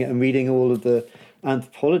unpicking it and reading all of the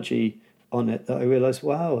anthropology on it that I realized,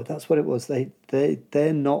 wow, that's what it was.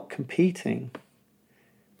 They're not competing.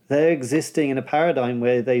 They're existing in a paradigm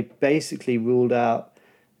where they basically ruled out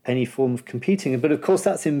any form of competing. But of course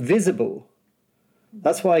that's invisible.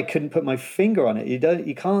 That's why I couldn't put my finger on it.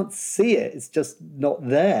 You can't see it. It's just not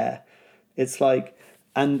there. It's like,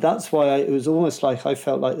 and that's why it was almost like I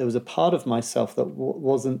felt like there was a part of myself that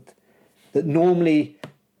normally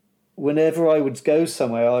whenever I would go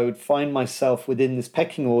somewhere, I would find myself within this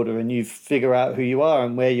pecking order, and you figure out who you are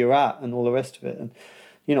and where you're at and all the rest of it. And,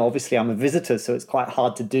 obviously I'm a visitor, so it's quite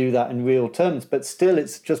hard to do that in real terms, but still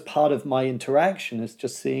it's just part of my interaction. It's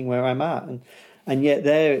just seeing where I'm at. And yet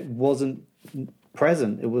there it wasn't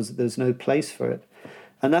present. There's no place for it.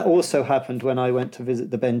 And that also happened when I went to visit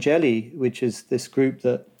the Bengeli, which is this group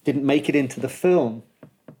that didn't make it into the film,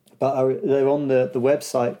 but they're on the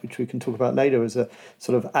website, which we can talk about later, as a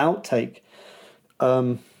sort of outtake.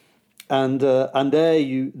 And there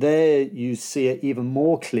you see it even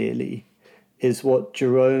more clearly, is what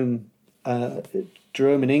Jerome and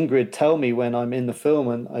Ingrid tell me when I'm in the film,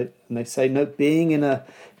 and they say, no, being in an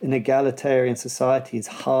egalitarian society is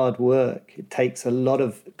hard work. It takes a lot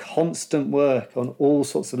of constant work on all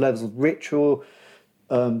sorts of levels, ritual,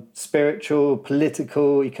 spiritual,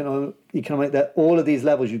 political, economic, that all of these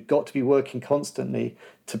levels, you've got to be working constantly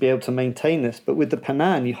to be able to maintain this. But with the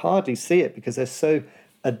Panan, you hardly see it because they're so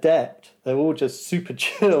adept. They're all just super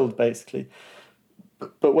chilled, basically.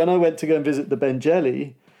 But when I went to go and visit the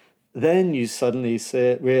Bengeli, then you suddenly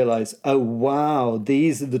realize, oh, wow,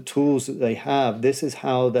 these are the tools that they have. This is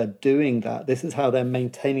how they're doing that. This is how they're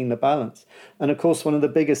maintaining the balance. And of course, one of the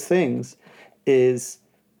biggest things is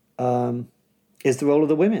the role of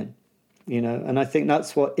the women, and I think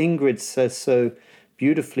that's what Ingrid says so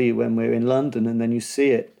beautifully when we're in London, and then you see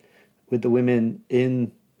it with the women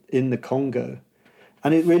in the Congo.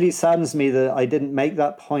 And it really saddens me that I didn't make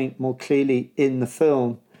that point more clearly in the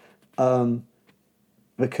film,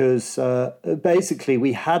 because basically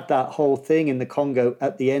we had that whole thing in the Congo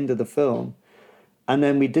at the end of the film, and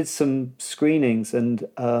then we did some screenings, and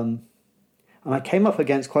I came up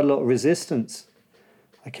against quite a lot of resistance.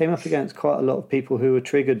 I came up against quite a lot of people who were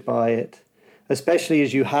triggered by it, especially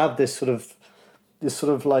as you have this sort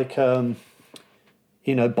of like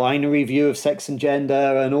binary view of sex and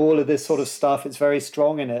gender and all of this sort of stuff. It's very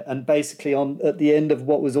strong in it. And basically at the end of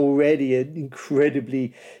what was already an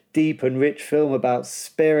incredibly deep and rich film about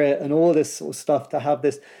spirit and all this sort of stuff, to have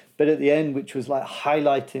this bit at the end, which was like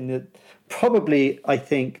highlighting that probably, I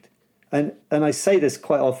think, and I say this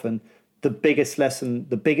quite often, the biggest lesson,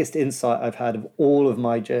 the biggest insight I've had of all of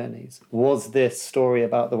my journeys was this story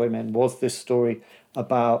about the women, was this story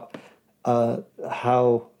about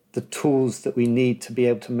how the tools that we need to be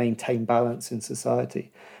able to maintain balance in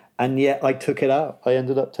society. And yet I took it out. I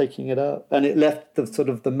ended up taking it out. And it left the sort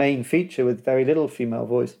of the main feature with very little female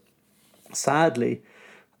voice, sadly.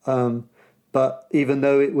 But even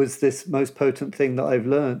though it was this most potent thing that I've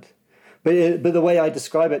learned. But the way I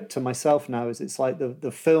describe it to myself now is it's like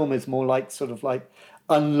the film is more like sort of like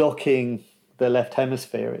unlocking the left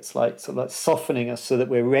hemisphere. It's like sort of like softening us so that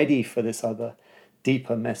we're ready for this other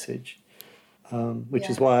deeper message,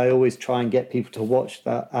 which is why I always try and get people to watch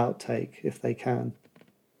that outtake if they can.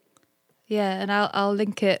 Yeah, and I'll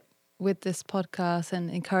link it with this podcast and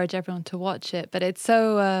encourage everyone to watch it. But it's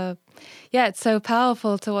so, it's so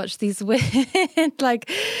powerful to watch these women like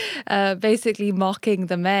basically mocking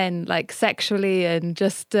the men like sexually and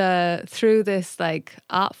just through this like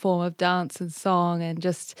art form of dance and song, and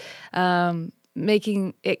just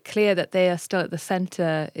making it clear that they are still at the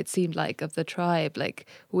center, it seemed like, of the tribe. Like,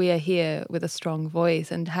 we are here with a strong voice,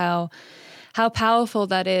 and how powerful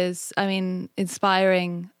that is. I mean,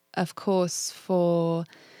 inspiring, of course, for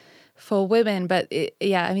women, but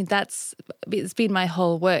it's been my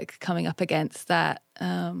whole work coming up against that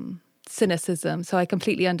cynicism. So I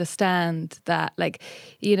completely understand that, like,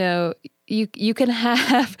 you can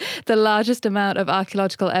have the largest amount of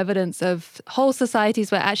archaeological evidence of whole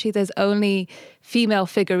societies where actually there's only female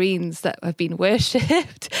figurines that have been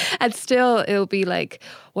worshipped, and still it'll be like,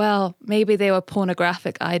 well, maybe they were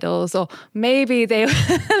pornographic idols, or maybe they were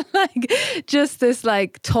like just this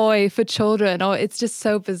like toy for children, or it's just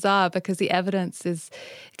so bizarre because the evidence is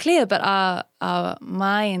clear, but our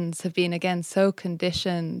minds have been, again, so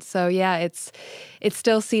conditioned. So yeah, it's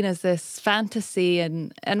still seen as this fantasy,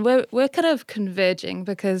 and we're kind of converging,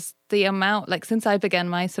 because the amount, like, since I began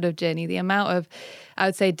my sort of journey, the amount of, I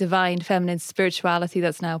would say, divine feminine spirituality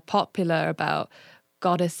that's now popular about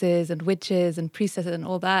goddesses and witches and priestesses and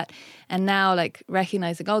all that, and now like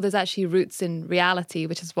recognizing, oh, there's actually roots in reality,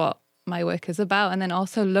 which is what my work is about. And then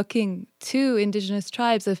also looking to indigenous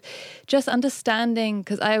tribes, of just understanding,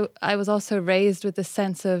 because I was also raised with the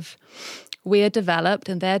sense of, we're developed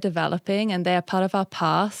and they're developing, and they're part of our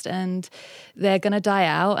past, and they're going to die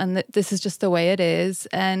out, and this is just the way it is.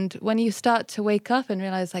 And when you start to wake up and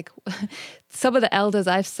realize, like, some of the elders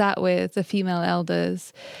I've sat with, the female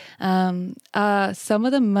elders, are some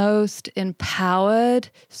of the most empowered,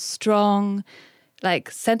 strong, like,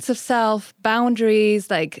 sense of self, boundaries,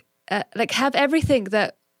 like have everything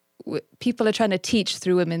that people are trying to teach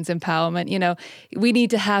through women's empowerment. You know, we need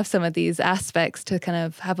to have some of these aspects to kind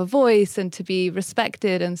of have a voice and to be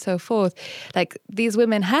respected and so forth. Like these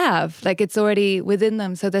women have, like it's already within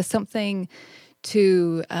them. So there's something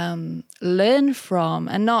to learn from,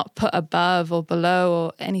 and not put above or below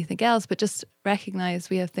or anything else, but just recognize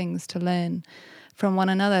we have things to learn from one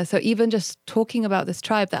another. So even just talking about this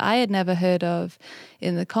tribe that I had never heard of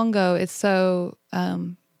in the Congo, it's so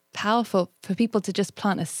powerful for people to just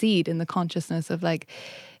plant a seed in the consciousness of like,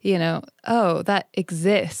 you know, oh, that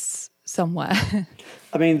exists somewhere.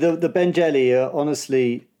 I mean, the Bengeli are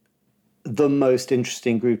honestly the most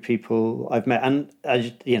interesting group of people I've met, and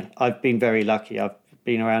I've been very lucky. I've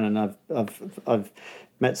been around and I've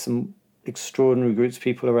met some extraordinary groups of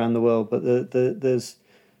people around the world. But there's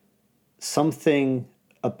something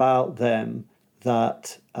about them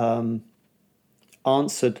that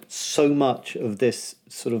answered so much of this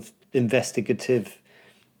sort of investigative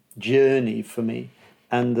journey for me.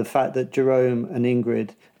 And the fact that Jerome and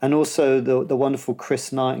Ingrid, and also the wonderful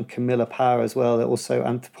Chris Knight and Camilla Power as well, they're also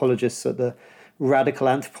anthropologists at the Radical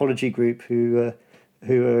Anthropology Group who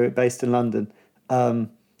are based in London.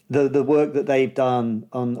 The work that they've done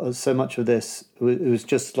on so much of this, it was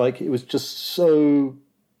just so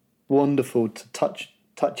wonderful to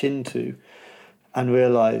touch into and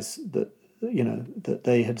realize that, you know, that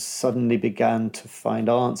they had suddenly began to find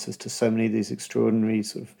answers to so many of these extraordinary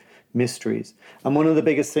sort of mysteries. And one of the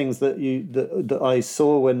biggest things that I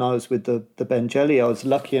saw when I was with the Bengeli, I was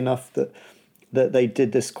lucky enough that they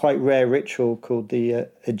did this quite rare ritual called the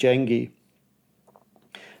Ejengi,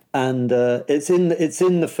 and it's in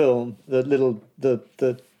the film, the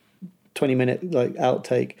 20-minute like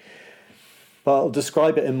outtake. But I'll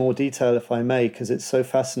describe it in more detail if I may, because it's so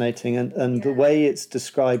fascinating. And the way it's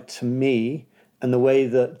described to me, and the way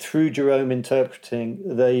that through Jerome interpreting,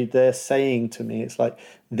 they're saying to me, it's like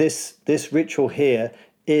this ritual here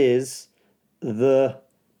is the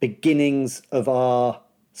beginnings of our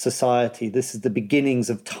society. This is the beginnings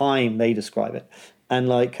of time, they describe it. And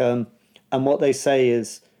like and what they say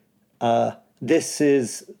is this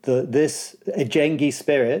Ejengi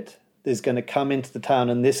spirit is going to come into the town,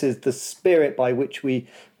 and this is the spirit by which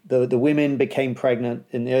the women became pregnant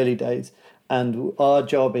in the early days, and our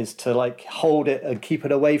job is to like hold it and keep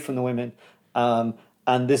it away from the women, and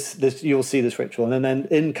this you'll see this ritual, and then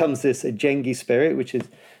in comes this Ejengi spirit, which is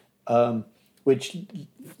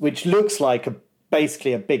which looks like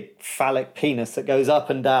basically a big phallic penis that goes up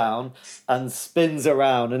and down and spins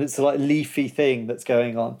around, and it's a like leafy thing that's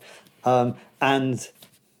going on, and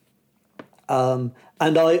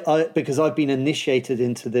I because I've been initiated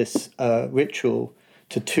into this ritual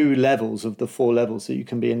to 2 levels of the 4 levels that you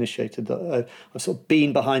can be initiated. I've sort of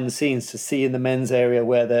been behind the scenes to see in the men's area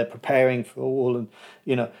where they're preparing for all, and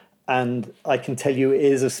you know, and I can tell you it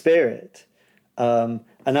is a spirit, and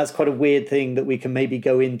that's quite a weird thing that we can maybe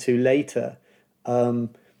go into later.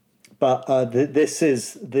 But this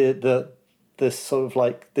is this sort of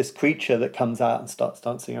like this creature that comes out and starts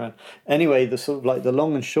dancing around. Anyway, the sort of like the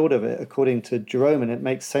long and short of it, according to Jerome, and it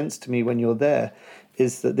makes sense to me when you're there,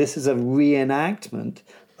 is that this is a reenactment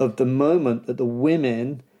of the moment that the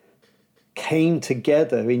women came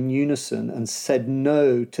together in unison and said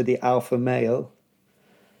no to the alpha male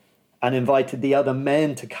and invited the other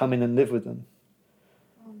men to come in and live with them.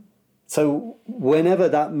 So whenever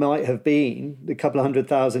that might have been, a couple of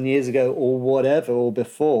 100,000 years ago or whatever, or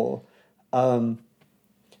before, and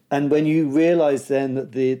when you realize then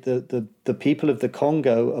that the people of the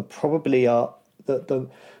Congo are probably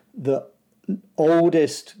the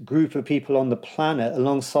oldest group of people on the planet,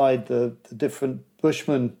 alongside the different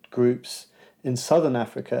Bushman groups in southern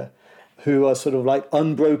Africa, who are sort of like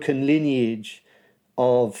unbroken lineage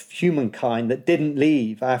of humankind that didn't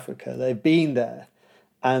leave Africa. They've been there,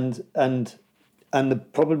 and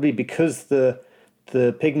probably because the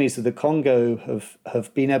pygmies of the Congo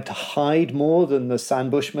have been able to hide more than the San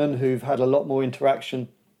Bushmen, who've had a lot more interaction,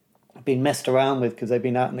 been messed around with because they've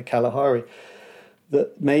been out in the Kalahari.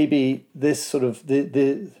 That maybe this sort of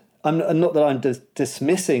I'm not that I'm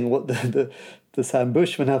dismissing what the San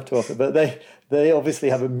Bushmen have to offer, but they obviously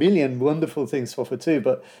have a million wonderful things to offer too.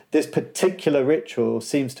 But this particular ritual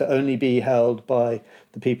seems to only be held by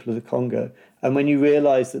the people of the Congo. And when you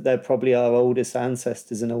realize that they're probably our oldest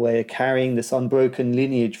ancestors in a way, are carrying this unbroken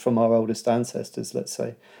lineage from our oldest ancestors, let's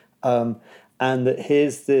say, and that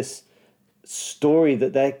here's this story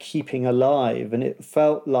that they're keeping alive, and it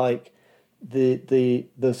felt like the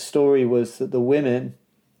story was that the women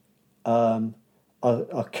are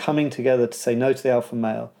coming together to say no to the alpha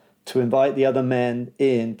male, to invite the other men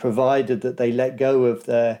in, provided that they let go of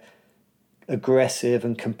their aggressive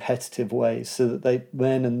and competitive ways, so that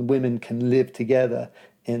men and women can live together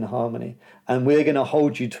in harmony. And we're going to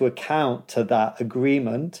hold you to account to that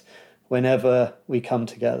agreement whenever we come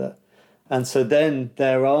together. And so then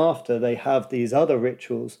thereafter, they have these other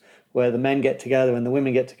rituals where the men get together and the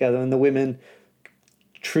women get together, and the women,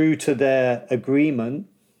 true to their agreement,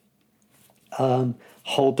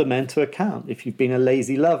 hold the men to account. If you've been a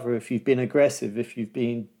lazy lover, if you've been aggressive, if you've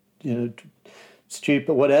been,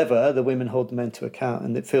 stupid, whatever, the women hold the men to account.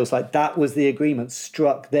 And it feels like that was the agreement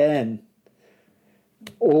struck then,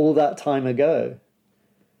 all that time ago.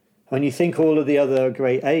 When you think all of the other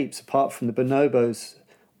great apes, apart from the bonobos,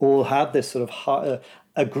 all have this sort of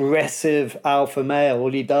aggressive alpha male.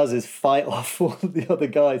 All he does is fight off all of the other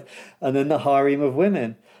guys, and then the harem of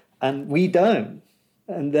women. And we don't.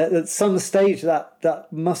 And at some stage that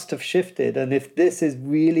must have shifted. And if this is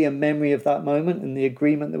really a memory of that moment and the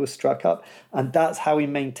agreement that was struck up, and that's how we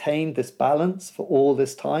maintained this balance for all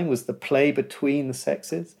this time, was the play between the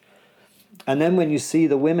sexes. And then when you see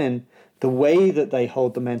the women, the way that they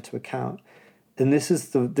hold the men to account, and this was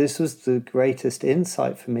the greatest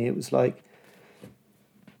insight for me. It was like,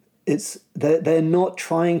 they're not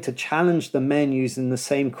trying to challenge the men using the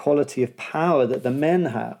same quality of power that the men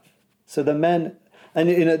have. So the men,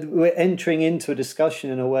 and we're entering into a discussion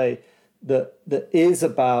in a way that is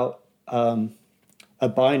about a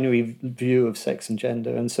binary view of sex and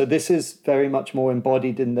gender. And so this is very much more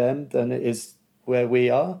embodied in them than it is where we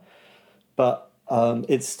are. But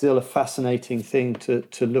it's still a fascinating thing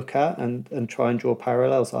to look at and try and draw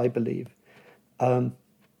parallels, I believe.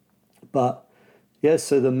 But yeah,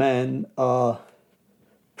 so the men are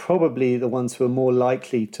probably the ones who are more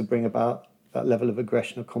likely to bring about that level of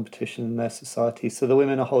aggression or competition in their society. So the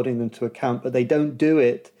women are holding them to account, but they don't do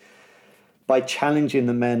it by challenging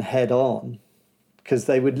the men head on, because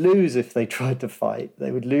they would lose if they tried to fight.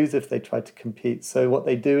 They would lose if they tried to compete. So what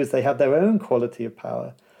they do is they have their own quality of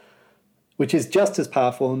power, which is just as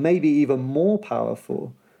powerful and maybe even more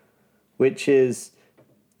powerful, which is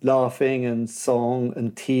laughing and song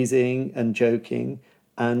and teasing and joking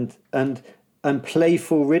and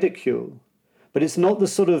playful ridicule. But it's not the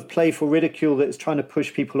sort of playful ridicule that's trying to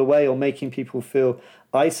push people away or making people feel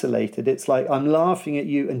isolated. It's like, I'm laughing at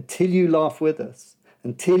you until you laugh with us,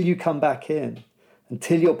 until you come back in,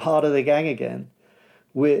 until you're part of the gang again.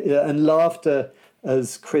 And laughter,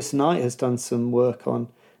 as Chris Knight has done some work on,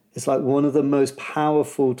 is like one of the most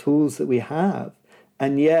powerful tools that we have.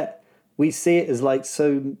 And yet we see it as like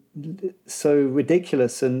so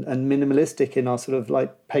ridiculous and minimalistic in our sort of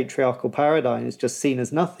like patriarchal paradigm. It's just seen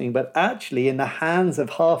as nothing. But actually in the hands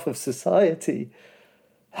of half of society,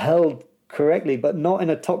 held correctly, but not in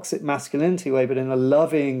a toxic masculinity way, but in a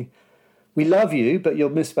loving, we love you, but you're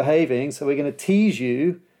misbehaving, so we're going to tease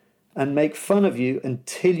you and make fun of you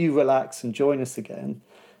until you relax and join us again.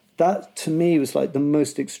 That, to me, was like the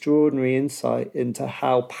most extraordinary insight into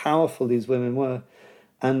how powerful these women were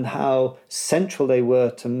and how central they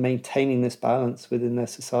were to maintaining this balance within their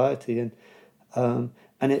society. And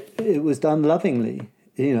it was done lovingly.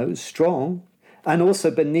 It was strong. And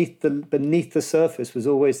also beneath the surface was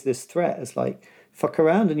always this threat. It's like, fuck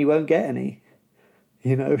around and you won't get any.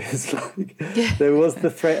 It's like there was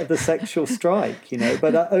the threat of the sexual strike,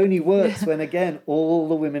 but that only works when, again, all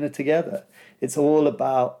the women are together. It's all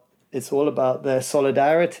about their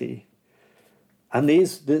solidarity. And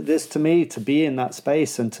this to me, to be in that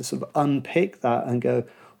space and to sort of unpick that and go,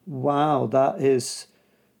 wow, that is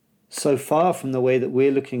so far from the way that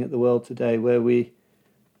we're looking at the world today, where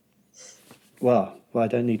I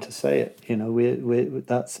don't need to say it,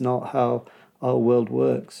 that's not how our world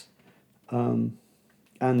works.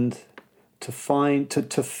 And to find, to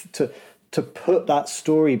put that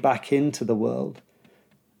story back into the world,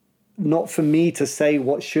 not for me to say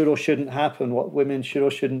what should or shouldn't happen, what women should or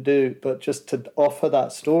shouldn't do, but just to offer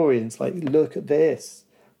that story. And it's like, look at this,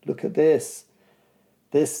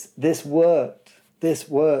 this worked, it's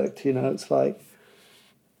like,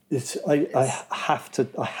 I have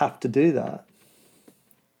to do that.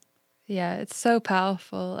 Yeah, it's so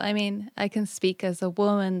powerful. I mean, I can speak as a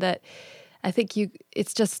woman that I think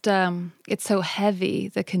it's just, it's so heavy,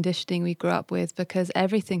 the conditioning we grew up with, because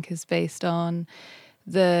everything is based on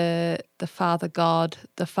the father God,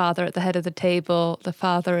 the father at the head of the table, the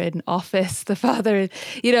father in office, the father,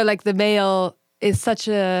 like the male is such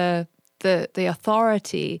the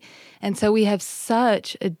authority. And so we have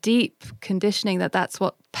such a deep conditioning that's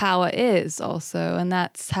what power is also, and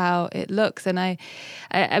that's how it looks. And I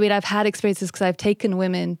mean, I've had experiences because I've taken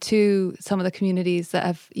women to some of the communities that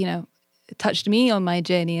have, touched me on my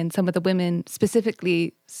journey, and some of the women,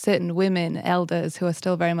 specifically certain women, elders who are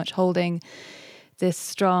still very much holding this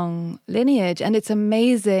strong lineage. And it's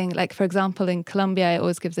amazing. Like, for example, in Colombia, I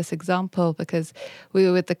always give this example because we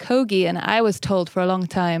were with the Kogi, and I was told for a long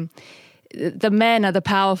time, the men are the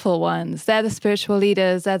powerful ones. They're the spiritual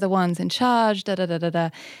leaders. They're the ones in charge, da, da, da, da, da.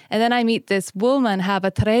 And then I meet this woman,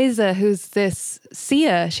 Haba Teresa, who's this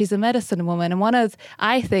seer. She's a medicine woman. And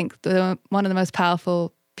I think, one of the most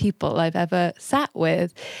powerful people I've ever sat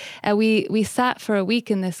with. And we sat for a week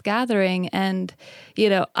in this gathering, and,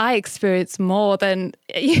 I experienced more than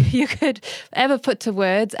you could ever put to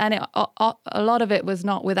words. And a lot of it was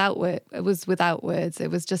not without words. It was without words. It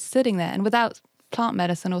was just sitting there, and without plant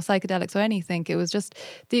medicine or psychedelics or anything. It was just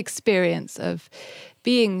the experience of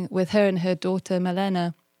being with her and her daughter,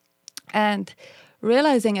 Milena, and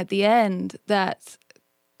realizing at the end that,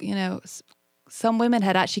 some women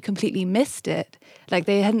had actually completely missed it. Like,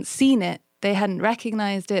 they hadn't seen it. They hadn't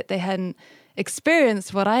recognized it. They hadn't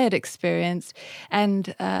experienced what I had experienced.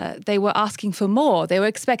 And they were asking for more. They were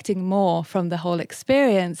expecting more from the whole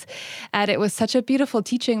experience. And it was such a beautiful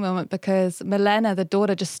teaching moment, because Milena, the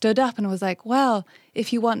daughter, just stood up and was like, well,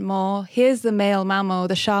 if you want more, here's the male Mamo,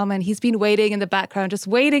 the shaman. He's been waiting in the background, just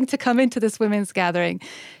waiting to come into this women's gathering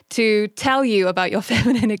to tell you about your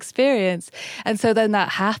feminine experience. And so then that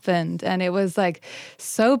happened. And it was like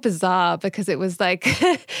so bizarre, because it was like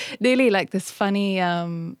nearly like this funny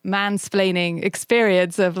mansplaining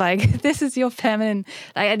experience of like, this is your feminine.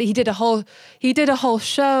 And he did a whole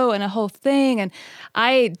show and a whole thing. And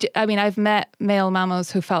I mean, I've met male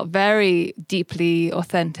Mamos who felt very deeply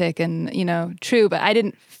authentic and, true, but I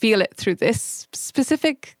didn't feel it through this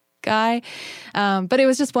specific guy. But it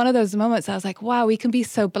was just one of those moments I was like, wow, we can be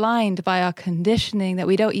so blind by our conditioning that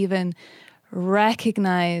we don't even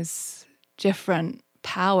recognize different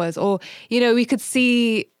powers. Or, we could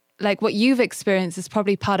see, like, what you've experienced is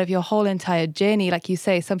probably part of your whole entire journey. Like you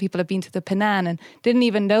say, some people have been to the Penan and didn't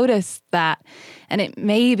even notice that. And it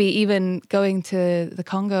may be even going to the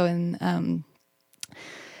Congo and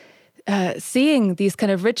seeing these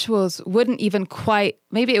kind of rituals wouldn't even quite,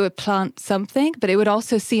 maybe it would plant something, but it would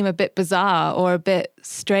also seem a bit bizarre or a bit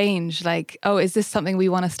strange. Like, oh, is this something we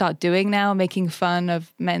want to start doing now? Making fun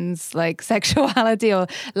of men's like sexuality, or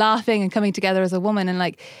laughing and coming together as a woman and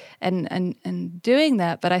like, and doing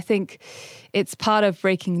that. But I think it's part of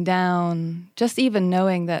breaking down, just even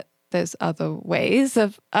knowing that there's other ways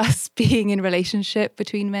of us being in relationship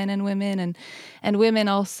between men and women, and women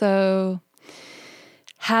also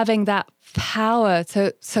having that power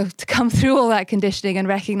to come through all that conditioning and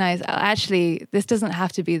recognize, actually, this doesn't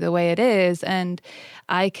have to be the way it is, and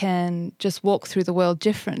I can just walk through the world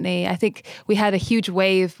differently. I think we had a huge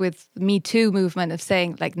wave with Me Too movement of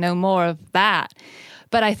saying, like, no more of that.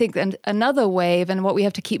 But I think another wave, and what we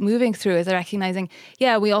have to keep moving through, is recognizing,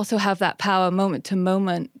 yeah, we also have that power moment to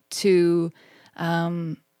moment to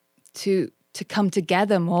come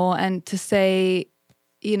together more, and to say,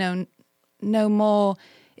 no more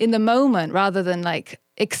in the moment, rather than like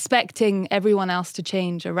expecting everyone else to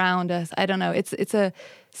change around us. I don't know. It's a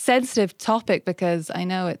sensitive topic, because I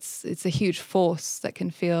know it's a huge force that can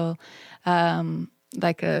feel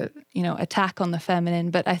like a attack on the feminine.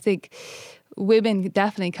 But I think women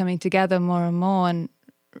definitely coming together more and more, and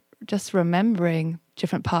just remembering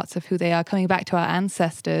different parts of who they are, coming back to our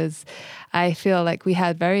ancestors. I feel like we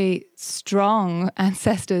had very strong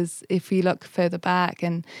ancestors if we look further back,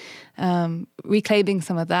 and reclaiming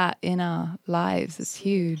some of that in our lives is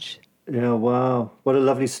huge. Yeah, wow. What a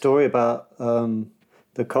lovely story about the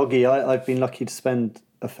Kogi. I've been lucky to spend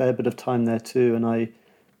a fair bit of time there too, and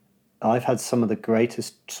I've had some of the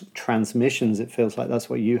greatest transmissions. It feels like that's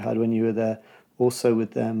what you had when you were there also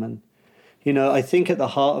with them. And I think at the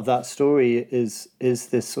heart of that story is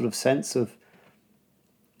this sort of sense of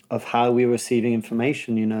how we're receiving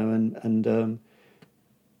information,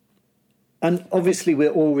 and obviously we're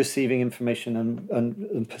all receiving information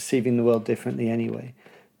and perceiving the world differently anyway.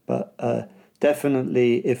 But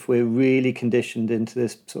definitely, if we're really conditioned into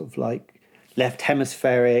this sort of like left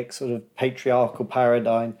hemispheric sort of patriarchal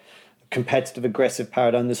paradigm, competitive aggressive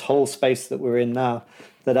paradigm, this whole space that we're in now,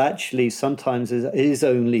 that actually sometimes is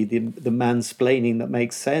only the mansplaining that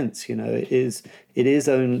makes sense. It is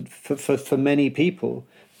only for many people,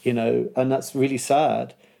 and that's really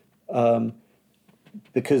sad,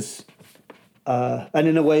 because and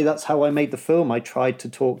in a way that's how I made the film. I tried to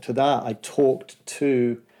talk to that. I talked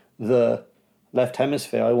to the left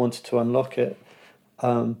hemisphere. I wanted to unlock it,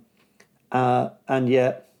 and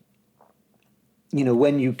yet,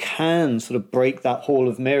 when you can sort of break that hall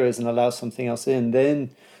of mirrors and allow something else in,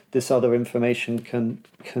 then this other information can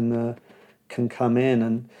come in.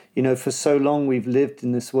 And, for so long we've lived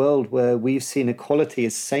in this world where we've seen equality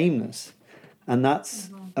as sameness. And that's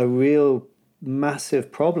a real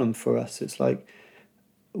massive problem for us. It's like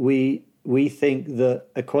we think that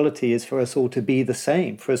equality is for us all to be the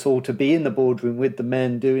same, for us all to be in the boardroom with the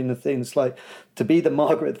men doing the things, like to be the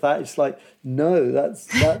Margaret Thatcher. It's like, no,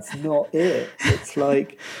 that's not it. It's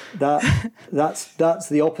like that's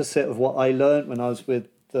the opposite of what I learned when I was with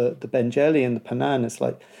the Bengeli and the Panan. It's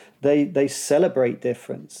like they celebrate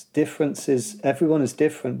difference. Difference is, everyone is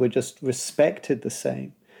different. We're just respected the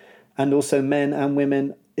same. And also men and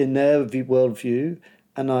women in their worldview,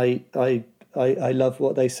 and I love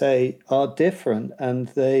what they say, are different, and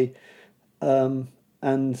they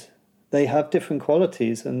have different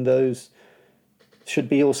qualities, and those should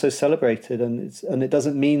be also celebrated. And it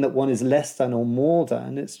doesn't mean that one is less than or more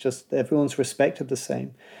than. It's just everyone's respected the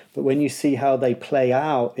same. But when you see how they play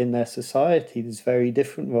out in their society, these very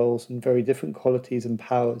different roles and very different qualities and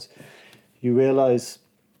powers, you realize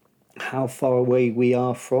how far away we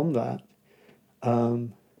are from that.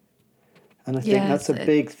 And I think that's a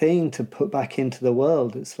big thing to put back into the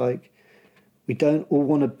world. It's like, we don't all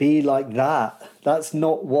want to be like that. That's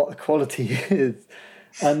not what equality is.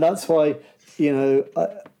 And that's why, you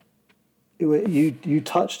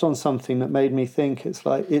touched on something that made me think. It's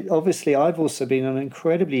like, obviously I've also been on an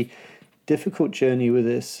incredibly difficult journey with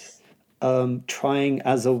this, trying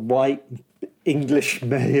as a white English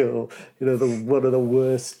male, one of the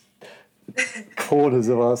worst corners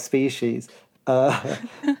of our species,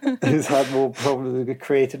 who's had more problems,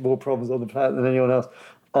 created more problems on the planet than anyone else.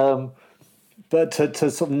 But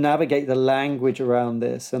to sort of navigate the language around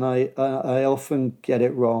this, and I often get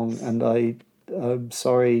it wrong, and I'm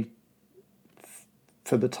sorry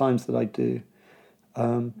for the times that I do.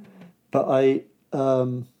 But I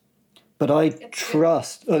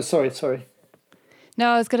trust. Oh, sorry.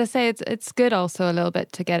 No, I was going to say it's good also a little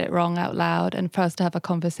bit to get it wrong out loud and for us to have a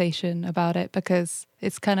conversation about it, because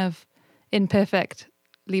it's kind of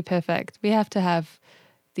imperfectly perfect. We have to have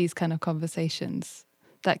these kind of conversations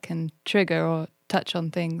that can trigger or touch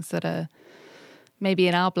on things that are maybe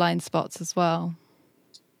in our blind spots as well.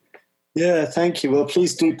 Yeah, thank you. Well,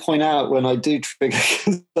 please do point out when I do trigger,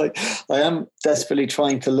 because I am desperately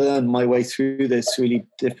trying to learn my way through this really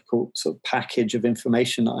difficult sort of package of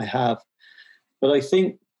information that I have. But I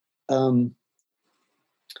think the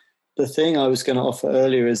thing I was going to offer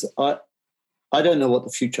earlier is I don't know what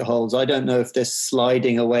the future holds. I don't know if this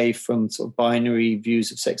sliding away from sort of binary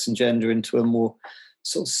views of sex and gender into a more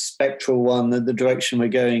sort of spectral one, that the direction we're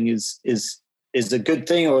going is a good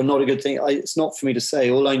thing or not a good thing. It's not for me to say.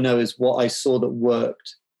 All I know is what I saw that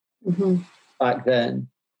worked back then.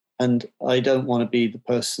 And I don't want to be the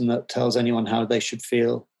person that tells anyone how they should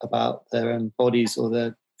feel about their own bodies or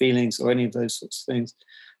their feelings or any of those sorts of things.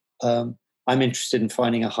 I'm interested in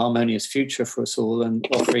finding a harmonious future for us all and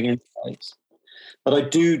offering insights. But I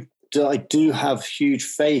do have huge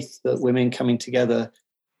faith that women coming together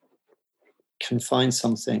can find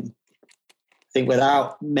something. I think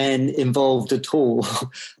without men involved at all,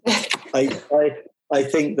 I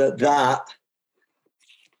think that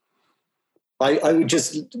I would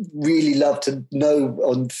just really love to know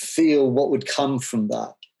and feel what would come from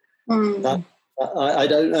that. That I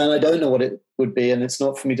don't know what it would be, and it's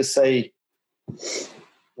not for me to say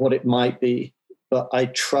what it might be, but I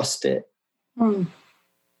trust it.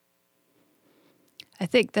 I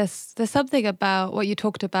think there's something about what you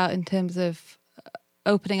talked about in terms of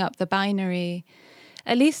opening up the binary,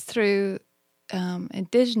 at least through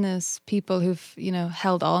indigenous people who've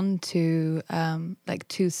held on to like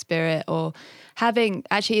two-spirit, or having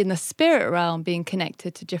actually in the spirit realm being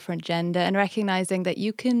connected to different gender and recognizing that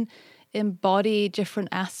you can embody different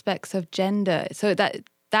aspects of gender, so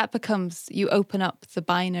that becomes, you open up the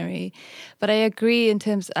binary. But I agree in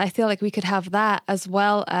terms, I feel like we could have that as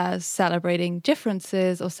well as celebrating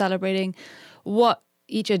differences or celebrating what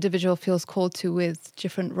each individual feels called to with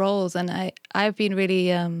different roles. And I've been really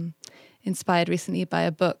inspired recently by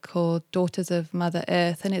a book called Daughters of Mother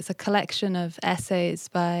Earth, and it's a collection of essays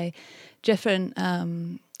by different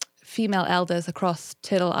female elders across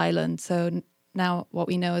Turtle Island, so now what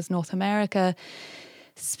we know as North America,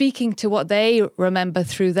 speaking to what they remember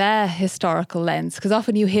through their historical lens, because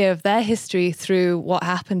often you hear of their history through what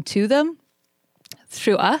happened to them,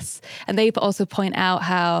 through us. And they also point out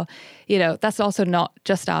how, that's also not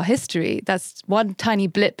just our history. That's one tiny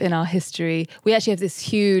blip in our history. We actually have this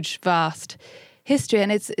huge, vast history.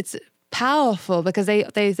 And it's powerful because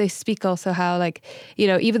they speak also how,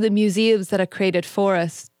 even the museums that are created for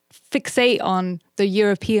us fixate on the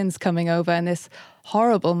Europeans coming over and this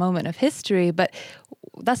horrible moment of history. But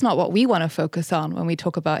that's not what we want to focus on when we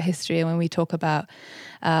talk about history and when we talk about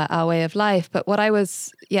our way of life. But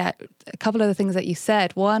a couple of the things that you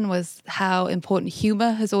said. One was how important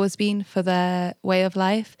humor has always been for their way of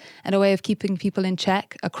life and a way of keeping people in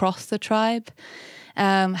check across the tribe.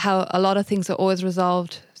 How a lot of things are always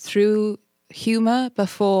resolved through humor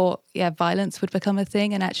before violence would become a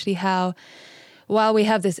thing. And actually how, while we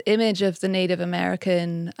have this image of the Native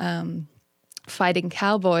American fighting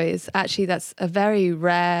cowboys, actually that's a very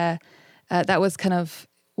rare, that was kind of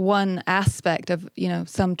one aspect of,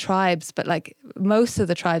 some tribes, but like most of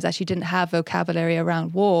the tribes actually didn't have vocabulary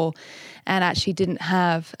around war, and actually didn't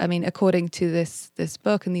have, according to this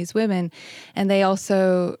book and these women, and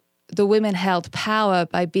the women held power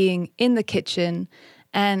by being in the kitchen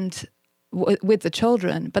and with the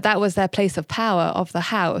children, but that was their place of power of the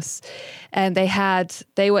house. And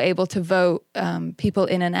they were able to vote people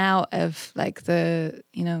in and out of like their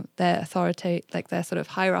authority, like their sort of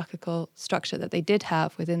hierarchical structure that they did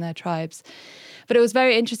have within their tribes. But it was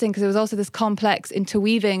very interesting because it was also this complex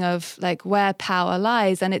interweaving of like where power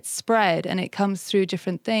lies, and it's spread and it comes through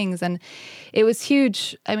different things. And it was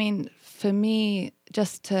huge. For me,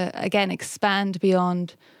 just to, again, expand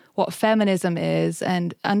beyond what feminism is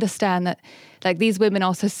and understand that, like, these women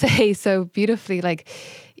also say so beautifully, like,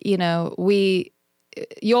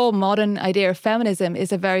 your modern idea of feminism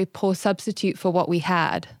is a very poor substitute for what we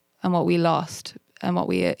had and what we lost and what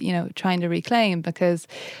we trying to reclaim, because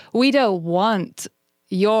we don't want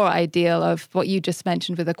your ideal of what you just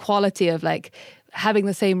mentioned with equality of like having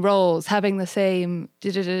the same roles, having the same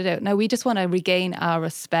no, we just want to regain our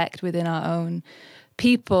respect within our own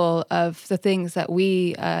people of the things that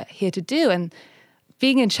we are here to do. And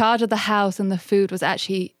being in charge of the house and the food was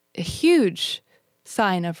actually a huge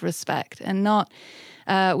sign of respect, and not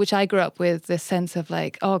which I grew up with this sense of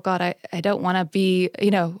like, oh God, I don't want to be,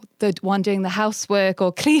 the one doing the housework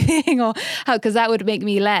or cleaning or how, because that would make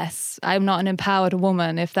me less. I'm not an empowered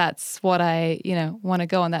woman if that's what I, want to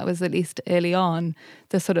go on. That was at least early on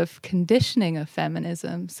the sort of conditioning of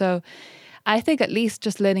feminism. So I think at least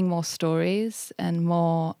just learning more stories and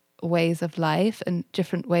more ways of life and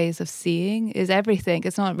different ways of seeing is everything.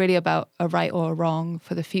 It's not really about a right or a wrong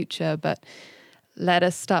for the future, but let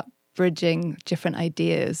us stop bridging different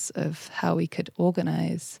ideas of how we could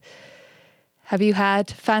organize. Have you had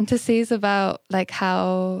fantasies about like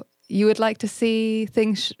how you would like to see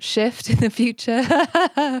things shift in the future?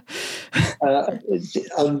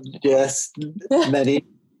 Yes, many,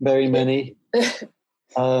 very many.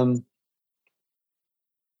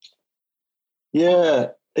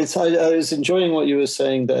 Yeah, I was enjoying what you were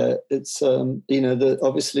saying there. It's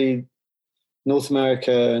obviously North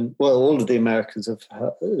America and all of the Americans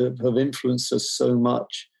have influenced us so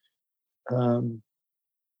much, and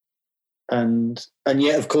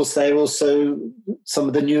yet of course they're also some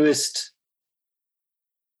of the newest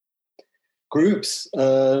groups.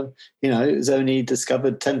 It was only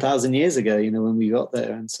discovered 10,000 years ago. When we got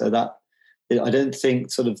there, and so that. I don't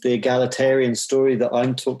think sort of the egalitarian story that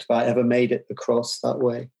I'm talked about ever made it across that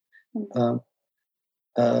way.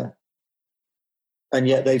 And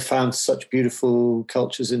yet they found such beautiful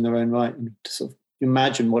cultures in their own right. And to sort of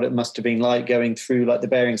imagine what it must have been like going through like the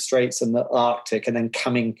Bering Straits and the Arctic and then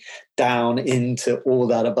coming down into all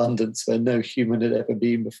that abundance where no human had ever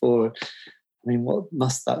been before. What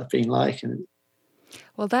must that have been like?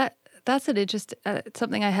 Well, that's an interesting,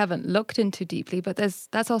 something I haven't looked into deeply, but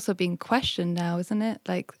that's also being questioned now, isn't it?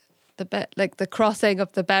 Like the crossing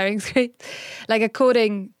of the Bering Strait, like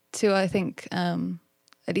according to, I think,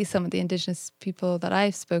 at least some of the indigenous people that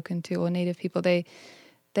I've spoken to, or native people, they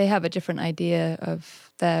have a different idea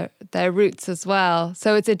of their roots as well.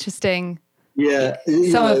 So it's interesting. Yeah,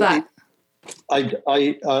 some of that.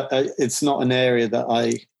 I it's not an area that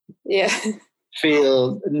I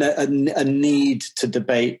feel a need to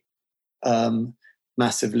debate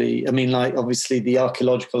massively. Obviously the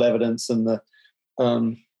archaeological evidence and the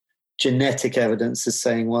genetic evidence is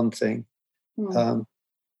saying one thing, but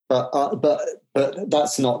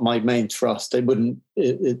that's not my main thrust.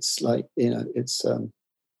 It's like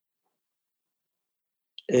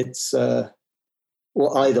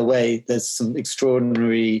either way, there's some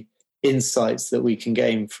extraordinary insights that we can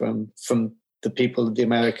gain from the people of the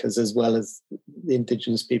Americas as well as the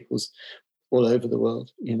indigenous peoples all over the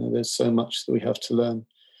world. There's so much that we have to learn.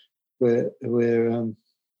 We're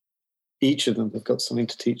each of them have got something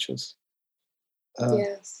to teach us.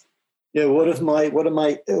 Yes. Yeah. What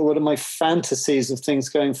are my fantasies of things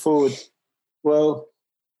going forward? Well,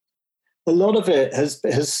 a lot of it has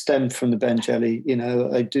stemmed from the Bengeli.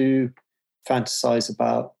 I do fantasize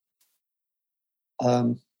about.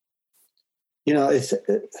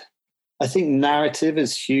 I think narrative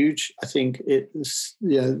is huge. I think it's,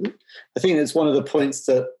 I think it's one of the points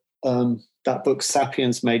that that book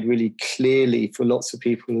Sapiens made really clearly for lots of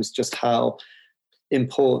people, is just how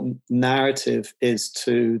important narrative is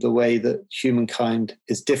to the way that humankind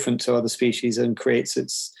is different to other species and creates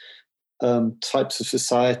its types of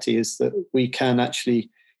society, is that we can actually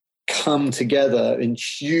come together in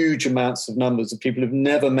huge amounts of numbers of people who've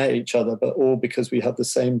never met each other, but all because we have the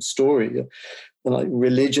same story. And like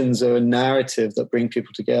religions are a narrative that bring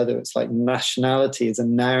people together. It's like nationality is a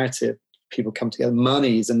narrative. People come together.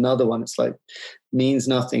 Money is another one. It's like means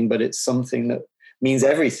nothing, but it's something that means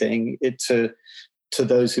everything to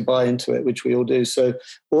those who buy into it, which we all do. So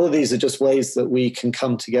all of these are just ways that we can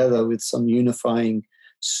come together with some unifying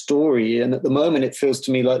story. And at the moment, it feels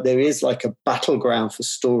to me like there is like a battleground for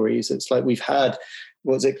stories. It's like we've had,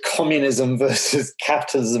 communism versus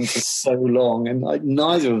capitalism for so long, and like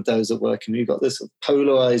neither of those are working. You've got this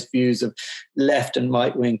polarized views of left and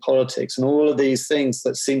right-wing politics and all of these things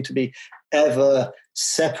that seem to be ever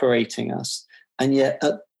separating us. And yet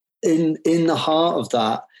in the heart of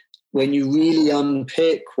that, when you really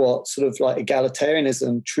unpick what sort of like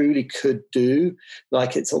egalitarianism truly could do,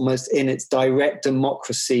 like it's almost in its direct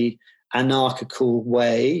democracy, anarchical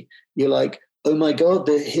way, you're like, oh my God,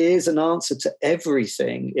 here's an answer to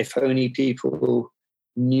everything if only people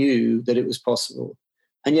knew that it was possible.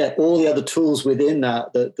 And yet all the other tools within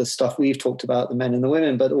that, the stuff we've talked about, the men and the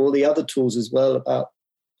women, but all the other tools as well about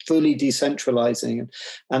fully decentralizing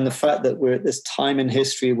and the fact that we're at this time in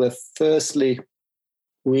history where firstly,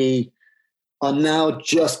 we are now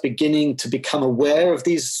just beginning to become aware of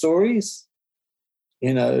these stories.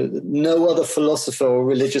 No other philosopher or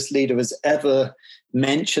religious leader has ever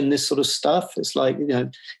mentioned this sort of stuff. It's like,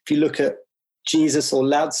 if you look at Jesus or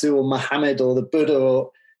Lao Tzu or Muhammad or the Buddha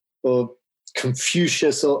or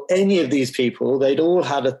Confucius or any of these people, they'd all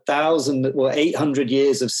had 1,000 or 800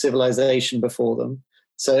 years of civilization before them.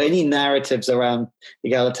 So any narratives around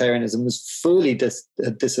egalitarianism was fully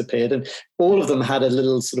disappeared. And all of them had a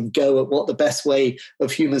little sort of go at what the best way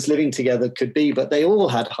of humans living together could be, but they all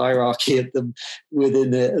had hierarchy at them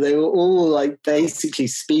within it. They were all like basically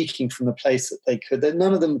speaking from the place that they could.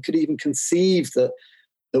 None of them could even conceive that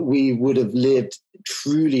we would have lived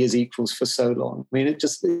truly as equals for so long. I mean,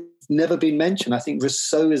 it's never been mentioned. I think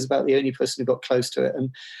Rousseau is about the only person who got close to it.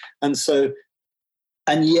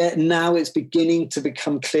 And yet now it's beginning to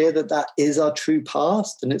become clear that is our true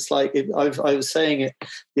past. And it's like, I was saying it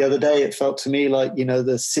the other day, it felt to me like,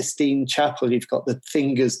 the Sistine Chapel, you've got the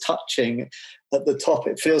fingers touching at the top.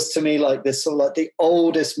 It feels to me like this sort of like the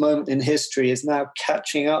oldest moment in history is now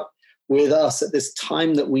catching up with us at this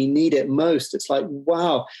time that we need it most. It's like,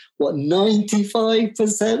 wow,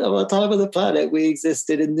 95% of our time on the planet, we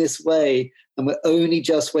existed in this way. And we're only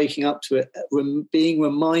just waking up to it, being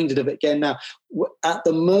reminded of it again now, at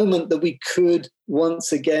the moment that we could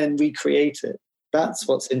once again recreate it. That's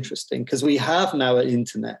what's interesting, because we have now an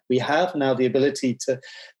internet. We have now the ability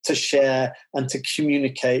to share and to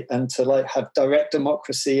communicate and to like have direct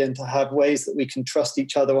democracy and to have ways that we can trust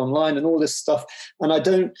each other online and all this stuff. And I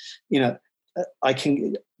don't,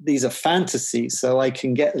 these are fantasies, so I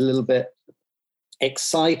can get a little bit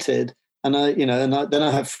excited. And then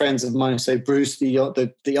I have friends of mine who say, Bruce,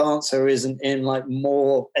 the answer isn't in like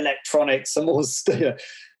more electronics and more,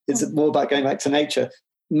 it's more about going back to nature.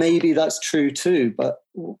 Maybe that's true too, but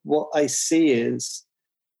what I see is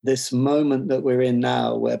this moment that we're in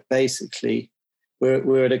now, where basically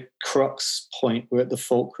we're at a crux point, we're at the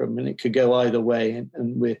fulcrum, and it could go either way,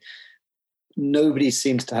 and nobody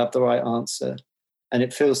seems to have the right answer. And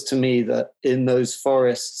it feels to me that in those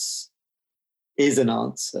forests is an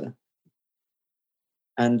answer.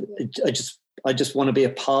 And I just want to be a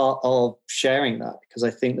part of sharing that, because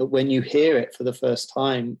I think that when you hear it for the first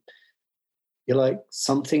time, you're like,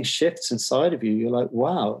 something shifts inside of you. You're like,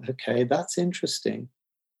 wow, okay, that's interesting.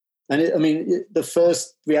 And the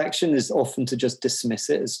first reaction is often to just dismiss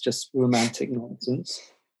it as just romantic nonsense.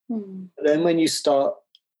 Mm. But then when you start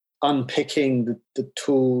unpicking the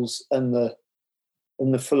tools and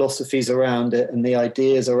the philosophies around it and the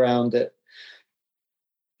ideas around it,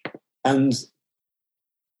 and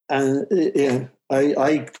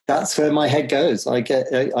I that's where my head goes. I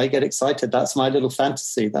get excited. That's my little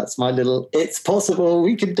fantasy. That's my little, it's possible.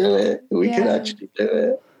 We can do it. We can actually do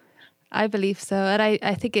it. I believe so. And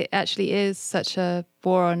I think it actually is such a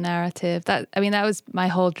war on narrative. That was my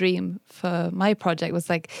whole dream for my project, was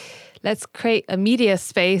like, let's create a media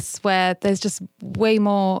space where there's just way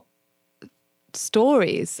more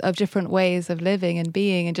stories of different ways of living and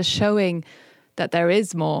being, and just showing that there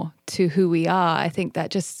is more to who we are. I think that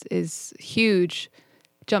just is huge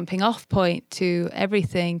jumping off point to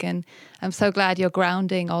everything. And I'm so glad you're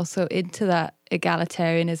grounding also into that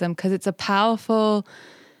egalitarianism, because it's a powerful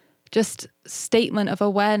just statement of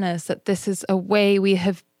awareness that this is a way we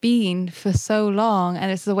have been for so long, and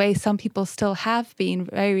it's the way some people still have been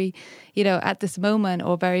very, at this moment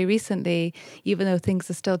or very recently, even though things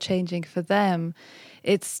are still changing for them.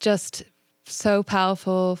 It's just so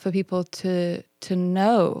powerful for people to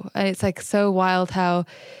know. And it's like so wild how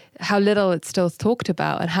little it's still talked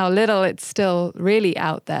about and how little it's still really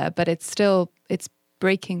out there, but it's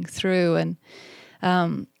breaking through. And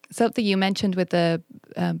something you mentioned with the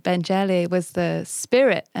Bengele was the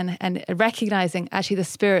spirit and recognizing actually the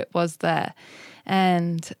spirit was there.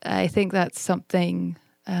 And I think that's something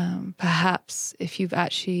perhaps if you've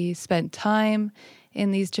actually spent time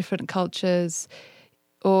in these different cultures,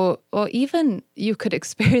 or even you could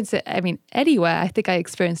experience it, anywhere. I think I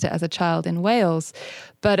experienced it as a child in Wales.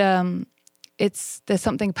 But there's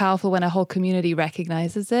something powerful when a whole community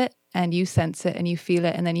recognizes it and you sense it and you feel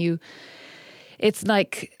it, and then it's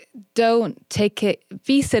like, don't take it,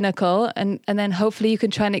 be cynical, and then hopefully you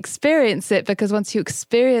can try and experience it, because once you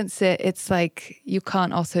experience it, it's like you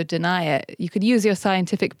can't also deny it. You could use your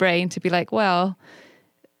scientific brain to be like, well,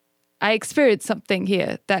 I experienced something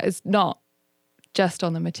here that is not just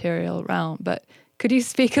on the material realm. But could you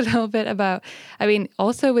speak a little bit about,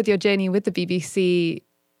 also with your journey with the BBC,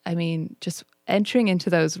 just entering into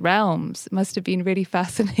those realms must have been really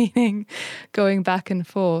fascinating, going back and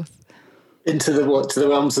forth. Into to the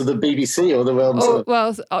realms of the BBC or the realms of...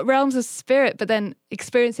 Well, realms of spirit, but then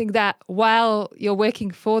experiencing that while you're working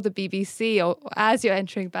for the BBC or as you're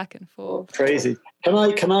entering back and forth. Crazy. Can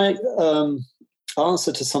I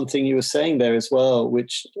answer to something you were saying there as well,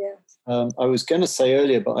 which I was going to say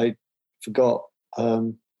earlier, but I forgot,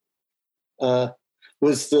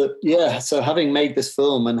 was that, so having made this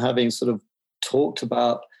film and having sort of talked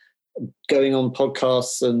about going on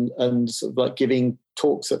podcasts and sort of like giving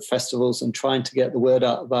talks at festivals and trying to get the word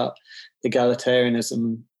out about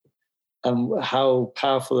egalitarianism and how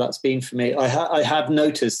powerful that's been for me, I have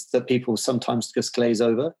noticed that people sometimes just glaze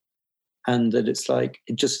over, and that it's like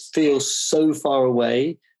it just feels so far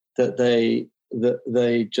away that they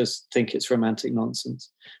just think it's romantic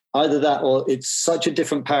nonsense. Either that, or it's such a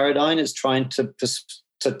different paradigm. It's trying to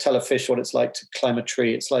tell a fish what it's like to climb a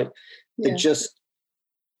tree. It's like they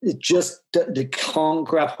can't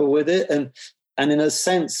grapple with it, and in a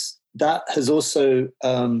sense that has also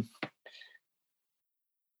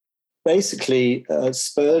basically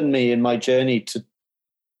spurred me in my journey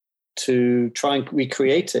to try and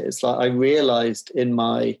recreate it. It's like I realized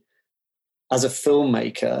as a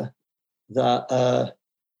filmmaker that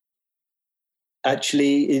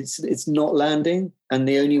actually it's not landing, and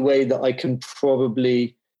the only way that I can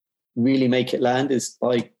probably really make it land is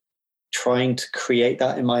by trying to create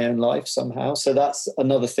that in my own life somehow. So that's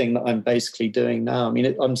another thing that I'm basically doing now.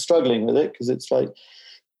 I'm struggling with it because it's like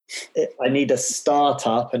I need a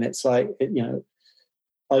startup, and it's like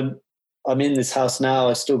I'm in this house now.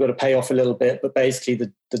 I still got to pay off a little bit, but basically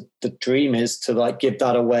the dream is to like give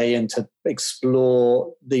that away and to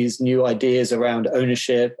explore these new ideas around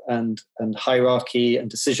ownership and hierarchy and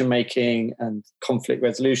decision making and conflict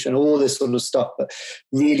resolution, all this sort of stuff, but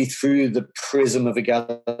really through the prism of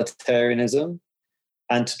egalitarianism,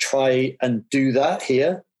 and to try and do that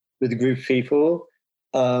here with a group of people,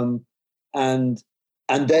 and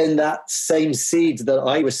then that same seed that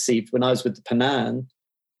I received when I was with the Panan,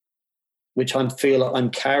 which I feel like I'm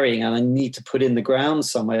carrying and I need to put in the ground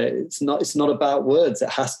somewhere. It's not about words. It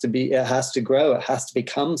has to grow. It has to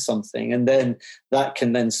become something. And then that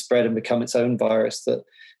can then spread and become its own virus that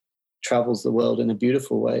travels the world in a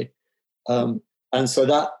beautiful way. And so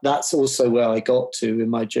that's also where I got to in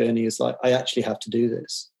my journey, is like, I actually have to do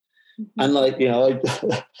this. Mm-hmm. And like,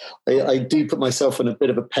 I do put myself on a bit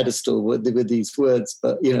of a pedestal with these words,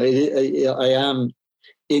 but I am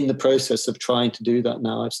in the process of trying to do that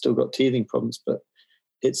now. I've still got teething problems, but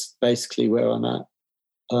it's basically where I'm at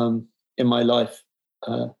in my life.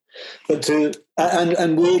 But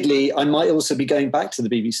weirdly, I might also be going back to the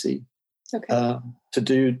BBC to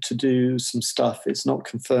do some stuff. It's not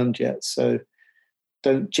confirmed yet, so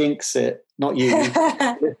don't jinx it. Not you.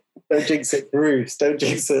 Don't jinx it, Bruce. Don't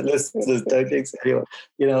jinx it, listeners. Don't jinx it, anyone.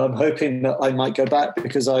 I'm hoping that I might go back,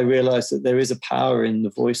 because I realise that there is a power in the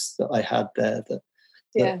voice that I had there that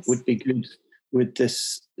would be good with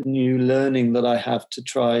this new learning that I have to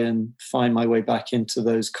try and find my way back into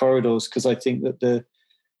those corridors, because I think that there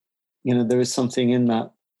is something in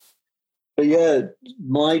that. But yeah,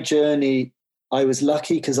 my journey, I was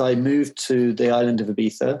lucky because I moved to the island of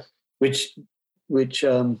Ibiza, which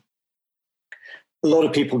a lot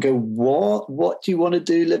of people go, what do you want to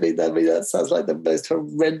do living there? I mean, that sounds like the most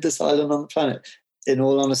horrendous island on the planet. In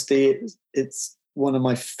all honesty, it's one of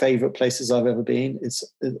my favorite places I've ever been. It's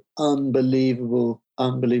an unbelievable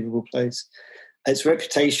place. Its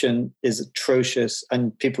reputation is atrocious,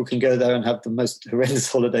 and people can go there and have the most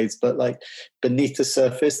horrendous holidays, but like beneath the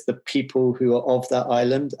surface, the people who are of that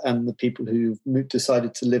island and the people who've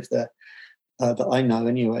decided to live there, that I know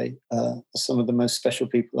anyway, are some of the most special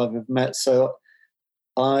people I've ever met. So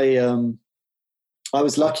I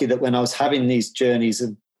was lucky that when I was having these journeys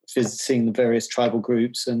of visiting the various tribal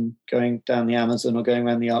groups and going down the Amazon or going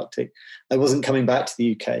around the Arctic, I wasn't coming back to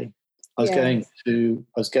the UK. I was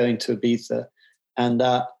going to Ibiza, and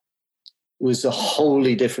that was a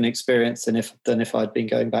wholly different experience than if I'd been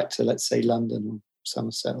going back to, let's say, London or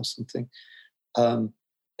Somerset or something.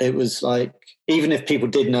 It was like, even if people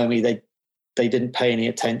did know me, they didn't pay any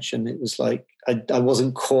attention. It was like I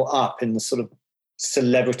wasn't caught up in the sort of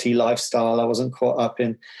celebrity lifestyle. I wasn't caught up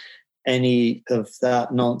in any of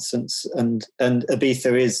that nonsense. And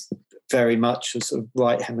Ibiza is very much a sort of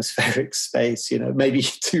right hemispheric space, maybe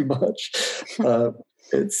too much.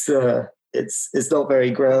 It's not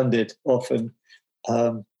very grounded often,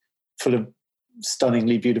 full of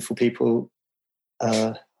stunningly beautiful people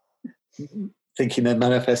thinking they're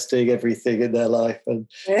manifesting everything in their life and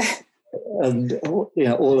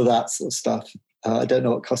all of that sort of stuff. I don't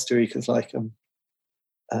know what Costa Rica's like,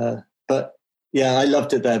 but yeah, I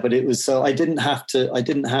loved it there. But it was so I didn't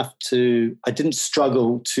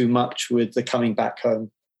struggle too much with the coming back home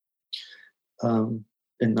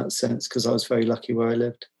in that sense, because I was very lucky where I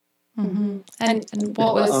lived. Mm-hmm. And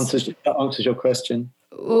what was that answers your question?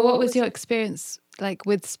 What was your experience like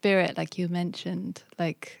with spirit? Like you mentioned,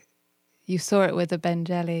 like you saw it with the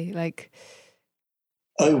Bengeli. Like,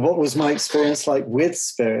 what was my experience like with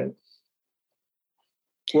spirit?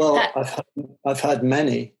 Well, I've had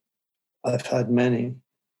many. I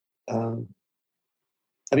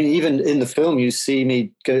mean, even in the film, you see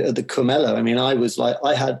me go at the Comella. I mean, I was like,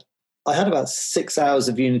 I had about 6 hours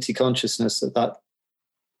of unity consciousness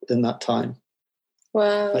in that time.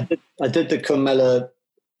 Wow. I did the Comella,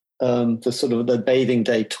 the sort of the bathing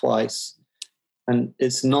day twice, and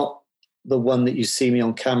it's not the one that you see me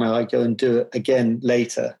on camera. I go and do it again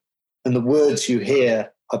later, and the words you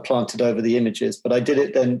hear are planted over the images. But I did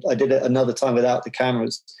it another time without the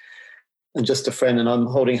cameras and just a friend, and I'm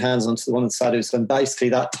holding hands onto one of the sadhus. And basically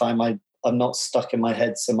that time I'm not stuck in my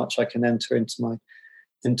head so much. I can enter into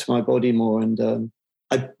my body more. And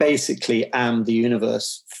I basically am the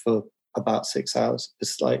universe for about 6 hours.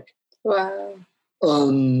 It's like, wow,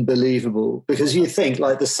 unbelievable. Because you think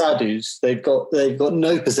like the sadhus, they've got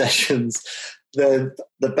no possessions. They're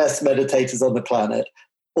the best meditators on the planet.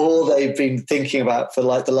 All they've been thinking about for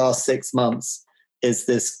like the last 6 months is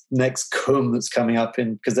this next Kumbh that's coming up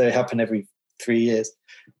because they happen every 3 years.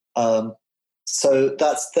 So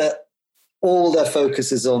that's all their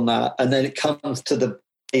focus is on that. And then it comes to the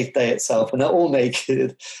 8th day itself, and they're all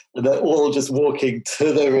naked and they're all just walking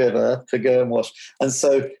to the river to go and wash. And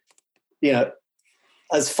so,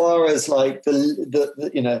 as far as like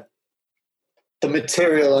the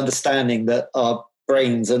material understanding that our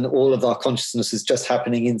brains and all of our consciousness is just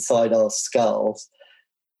happening inside our skulls,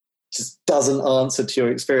 just doesn't answer to your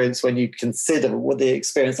experience when you consider what the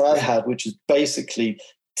experience I had, which is basically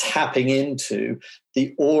tapping into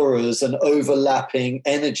the auras and overlapping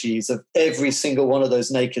energies of every single one of those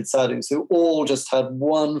naked sadhus who all just had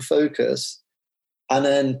one focus. And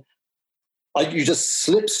then you just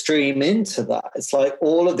slipstream into that. It's like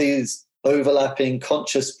all of these overlapping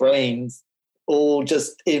conscious brains all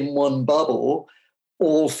just in one bubble,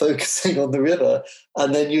 all focusing on the river.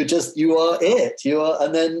 And then you are it.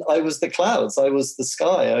 And then I was the clouds, I was the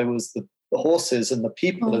sky, I was the horses and the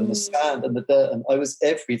people and the sand and the dirt, and I was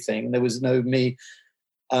everything. There was no me.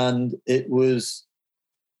 And it was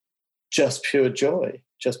just pure joy,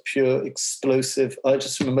 just pure explosive. I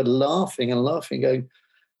just remember laughing, going,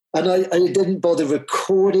 and I didn't bother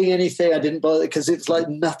recording anything. I didn't bother, because it's like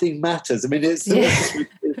nothing matters. I mean, it's like,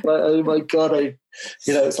 oh my God,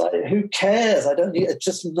 it's like, who cares? I don't need, it's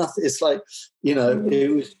just nothing. It's like,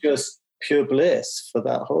 it was just pure bliss for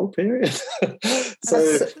that whole period.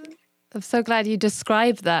 I'm so glad you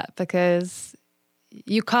described that, because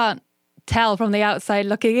you can't tell from the outside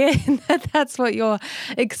looking in that that's what you're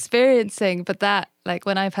experiencing. But that, like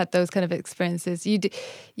when I've had those kind of experiences, you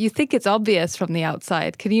think it's obvious from the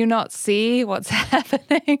outside. Can you not see what's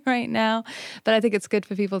happening right now? But I think it's good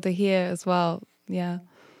for people to hear as well. Yeah.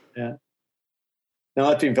 Yeah. No,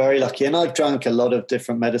 I've been very lucky, and I've drunk a lot of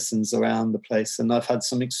different medicines around the place, and I've had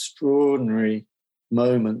some extraordinary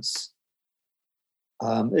moments.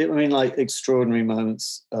 Like extraordinary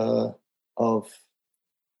moments of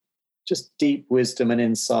just deep wisdom and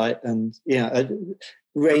insight, and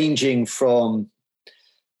ranging from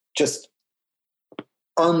just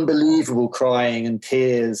unbelievable crying and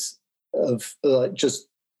tears of just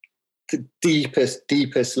the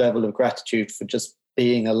deepest level of gratitude for just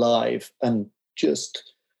being alive, and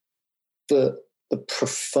just the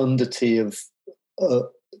profundity of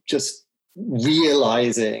just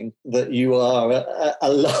realizing that you are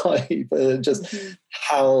alive, just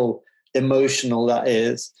how emotional that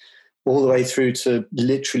is, all the way through to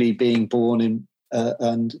literally being born in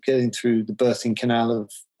and going through the birthing canal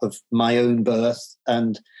of my own birth,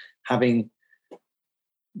 and having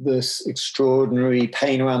this extraordinary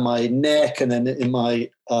pain around my neck, and then in my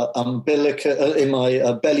umbilical, in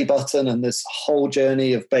my belly button, and this whole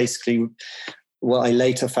journey of basically what I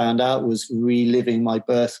later found out was reliving my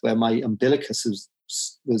birth, where my umbilicus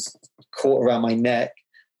was caught around my neck,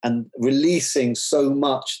 and releasing so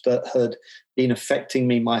much that had been affecting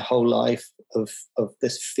me my whole life of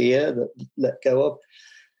this fear that let go of.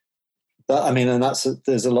 But, I mean, and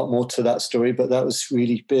there's a lot more to that story, but that was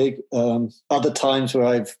really big. Other times where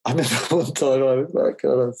I remember one time I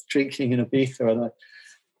was drinking in Ibiza, and I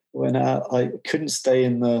went out. I couldn't stay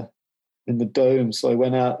in the dome, so I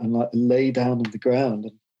went out and lay down on the ground.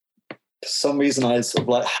 And for some reason, I sort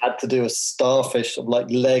of had to do a starfish of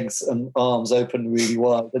legs and arms open really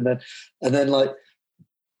wide, and then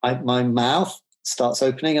my mouth starts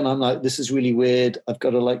opening, and I'm like, this is really weird. I've got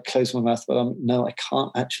to close my mouth, but no, I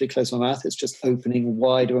can't actually close my mouth. It's just opening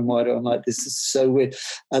wider and wider. I'm like, this is so weird.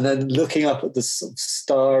 And then looking up at the sort of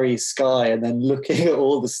starry sky, and then looking at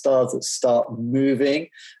all the stars that start moving,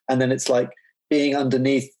 and then it's like being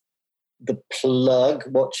underneath the plug,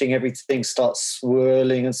 watching everything start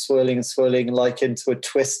swirling and swirling and swirling into a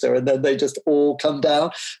twister, and then they just all come down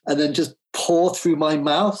and then just pour through my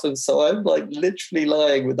mouth. And so I'm literally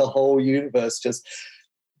lying with the whole universe just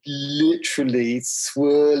literally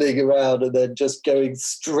swirling around, and then just going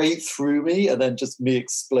straight through me, and then just me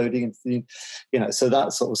exploding into so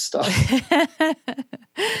that sort of stuff.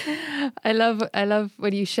 I love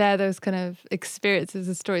when you share those kind of experiences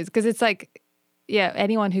and stories, because it's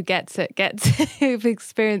anyone who gets who've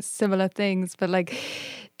experienced similar things, but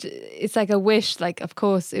it's a wish. Of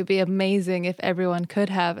course, it would be amazing if everyone could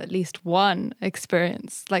have at least one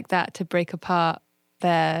experience like that to break apart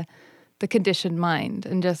the conditioned mind,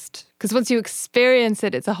 and just because once you experience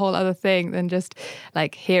it, it's a whole other thing than just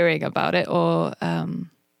hearing about it or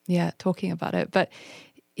talking about it. But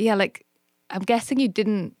I'm guessing you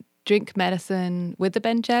didn't drink medicine with the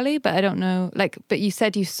Bengeli, but I don't know, but you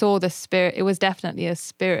said you saw the spirit. It was definitely a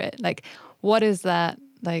spirit. What is that?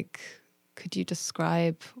 Could you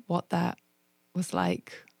describe what that was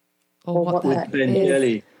like, or what that with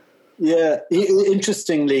Bengeli? Yeah,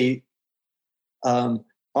 interestingly,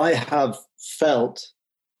 I have felt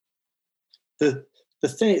the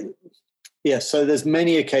thing. Yeah, so there's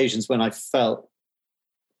many occasions when I felt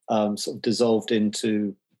sort of dissolved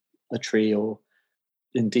into a tree, or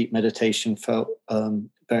in deep meditation felt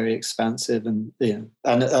very expansive, and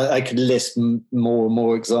and I could list more and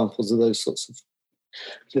more examples of those sorts of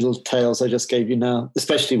little tales I just gave you now,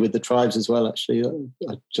 especially with the tribes as well, actually,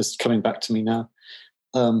 just coming back to me now.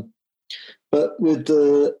 But with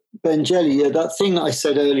the Bengeli, that thing that I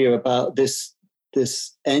said earlier about this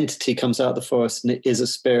entity comes out of the forest and it is a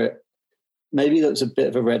spirit, maybe that was a bit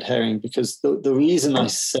of a red herring, because the reason I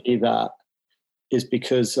say that is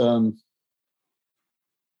because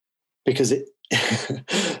it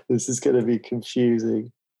this is going to be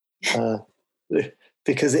confusing,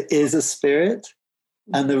 because it is a spirit,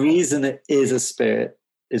 and the reason it is a spirit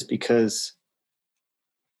is because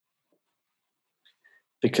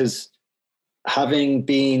having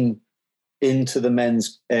been into the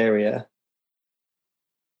men's area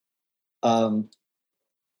and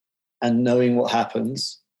knowing what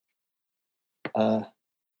happens,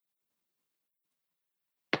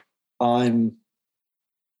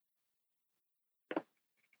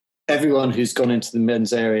 everyone who's gone into the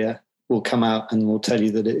men's area will come out and will tell you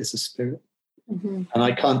that it is a spirit. Mm-hmm. And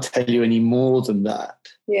I can't tell you any more than that.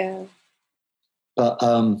 Yeah. But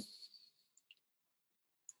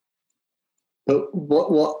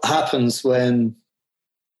what happens when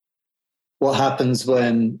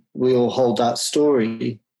we all hold that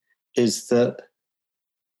story is that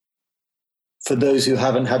for those who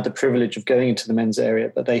haven't had the privilege of going into the men's area,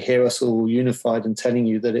 but they hear us all unified and telling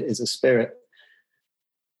you that it is a spirit,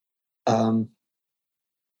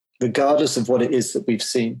 regardless of what it is that we've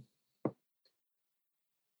seen,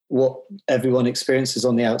 what everyone experiences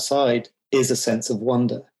on the outside is a sense of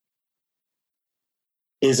wonder,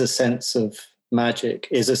 is a sense of magic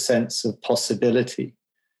is a sense of possibility.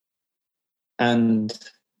 And,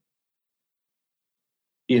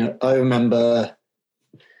 I remember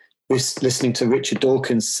listening to Richard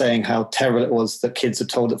Dawkins saying how terrible it was that kids are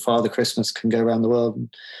told that Father Christmas can go around the world.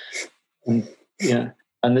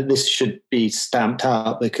 And that this should be stamped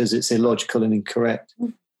out because it's illogical and incorrect.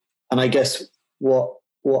 And I guess what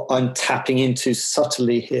I'm tapping into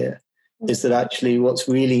subtly here is that actually what's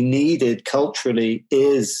really needed culturally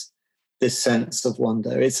is this sense of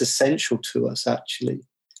wonder. It's essential to us, actually.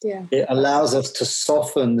 Yeah. It allows us to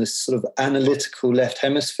soften this sort of analytical left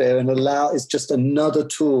hemisphere and it's just another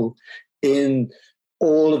tool in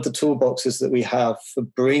all of the toolboxes that we have for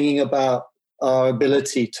bringing about our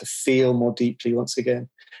ability to feel more deeply once again.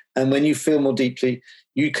 And when you feel more deeply,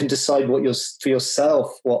 you can decide for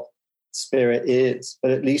yourself what spirit is, but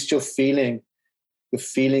at least you're feeling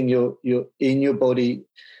you're in your body.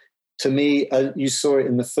 To me, you saw it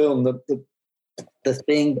in the film, the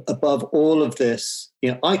thing above all of this,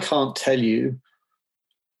 I can't tell you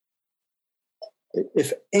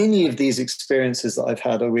if any of these experiences that I've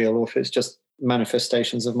had are real or if it's just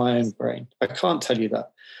manifestations of my own brain. I can't tell you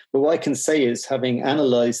that. But what I can say is, having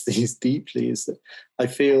analyzed these deeply, is that I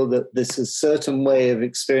feel that this is a certain way of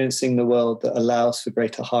experiencing the world that allows for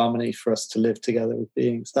greater harmony for us to live together with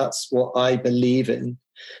beings. That's what I believe in.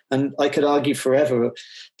 And I could argue forever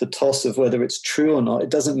the toss of whether it's true or not. It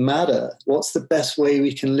doesn't matter. What's the best way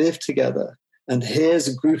we can live together? And here's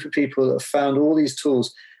a group of people that have found all these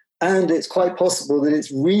tools. And it's quite possible that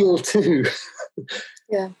it's real too.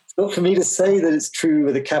 Yeah. It's not for me to say that it's true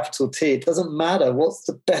with a capital T. It doesn't matter. What's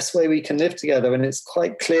the best way we can live together? And it's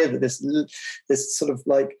quite clear that this sort of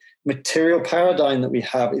like material paradigm that we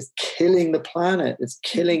have is killing the planet. It's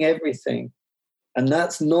killing everything. And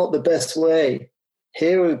that's not the best way.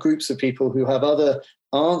 Here are groups of people who have other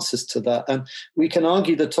answers to that. And we can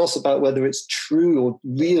argue the toss about whether it's true or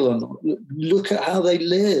real or not. Look at how they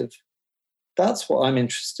live. That's what I'm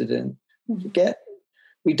interested in.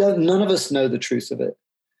 None of us know the truth of it.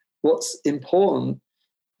 What's important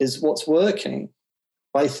is what's working,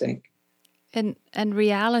 I think. And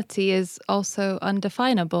reality is also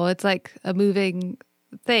undefinable. It's like a moving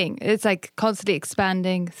thing. It's like constantly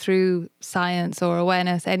expanding through science or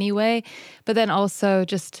awareness anyway. But then also,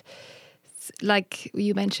 just like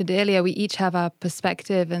you mentioned earlier, we each have our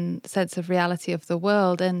perspective and sense of reality of the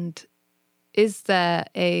world. And is there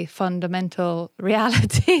a fundamental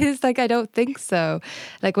reality? It's like, I don't think so.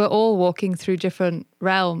 Like, we're all walking through different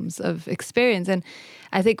realms of experience. And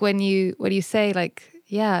I think when you say like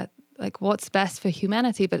what's best for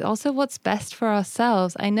humanity, but also what's best for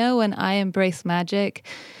ourselves. I know when I embrace magic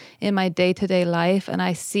in my day-to-day life and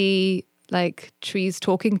I see like trees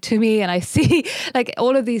talking to me and I see like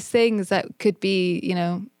all of these things that could be,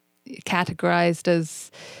 categorized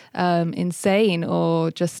as insane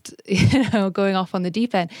or just, going off on the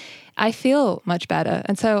deep end, I feel much better.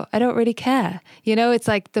 And so I don't really care. It's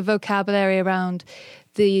like the vocabulary around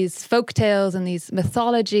these folktales and these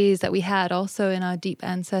mythologies that we had also in our deep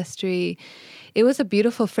ancestry. It was a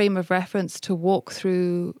beautiful frame of reference to walk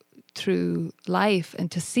through life and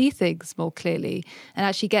to see things more clearly and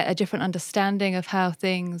actually get a different understanding of how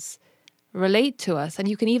things relate to us. And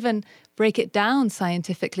you can even break it down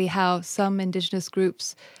scientifically, how some indigenous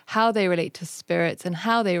groups, how they relate to spirits and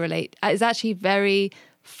how they relate is actually very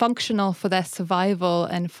functional for their survival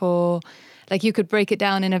and for, like, you could break it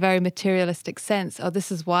down in a very materialistic sense. Oh,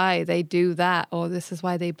 this is why they do that, or this is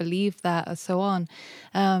why they believe that, or so on.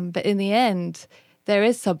 But in the end, there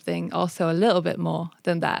is something also a little bit more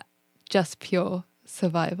than that, just pure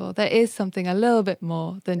survival. There is something a little bit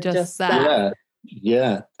more than just that.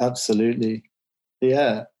 Yeah, absolutely.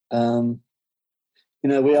 Yeah.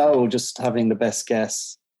 We are all just having the best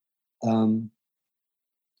guess. And,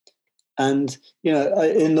 in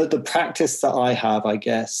the practice that I have, I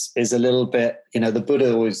guess, is a little bit, the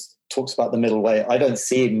Buddha always talks about the middle way. I don't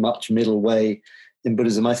see much middle way in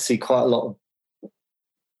Buddhism. I see quite a lot of,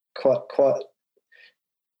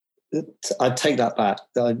 I take that back.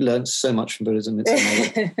 I've learned so much from Buddhism.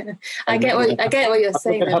 I get what you're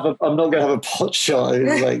saying. I'm not going to have a pot shot.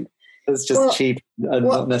 It's like, it's just cheap and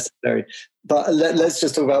not necessary. But let's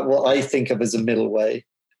just talk about what I think of as a middle way.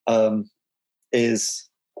 It's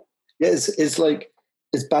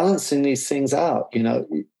balancing these things out. You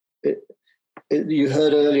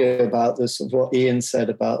heard earlier about this, of what Ian said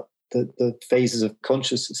about the phases of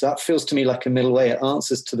consciousness. That feels to me like a middle way. It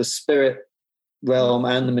answers to the spirit realm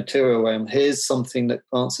and the material realm. Here's something that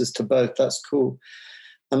answers to both. That's cool.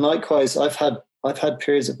 And likewise, I've had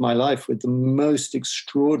periods of my life with the most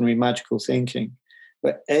extraordinary magical thinking,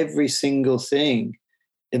 where every single thing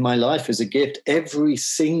in my life as a gift. Every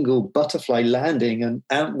single butterfly landing and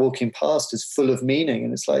ant walking past is full of meaning.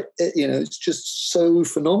 And it's like, it's just so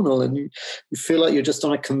phenomenal. And you feel like you're just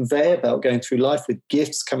on a conveyor belt going through life with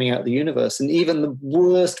gifts coming out of the universe. And even the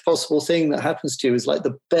worst possible thing that happens to you is like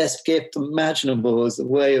the best gift imaginable, as a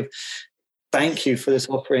way of thank you for this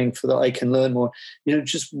offering, for that I can learn more.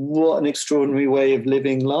 Just what an extraordinary way of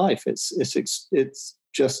living life. It's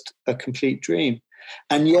just a complete dream.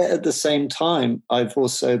 And yet at the same time, I've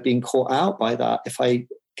also been caught out by that. If I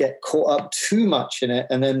get caught up too much in it,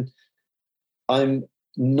 and then I'm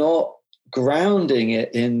not grounding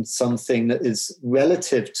it in something that is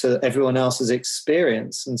relative to everyone else's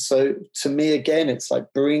experience. And so to me, again, it's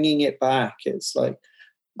like bringing it back. It's like,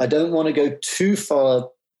 I don't want to go too far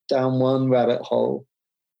down one rabbit hole,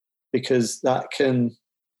 because that can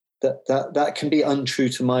be untrue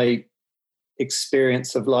to my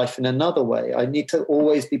experience of life in another way. I need to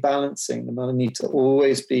always be balancing them. I need to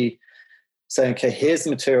always be saying, okay, here's the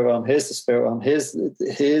material realm, here's the spirit realm,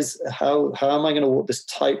 here's how am I going to walk this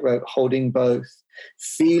tightrope, holding both,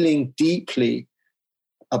 feeling deeply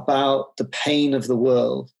about the pain of the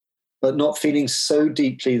world, but not feeling so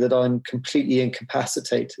deeply that I'm completely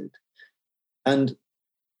incapacitated,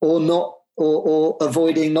 or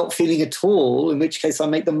avoiding not feeling at all, in which case I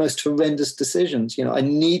make the most horrendous decisions. I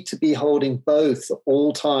need to be holding both at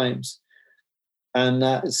all times. And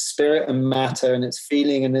that is spirit and matter, and it's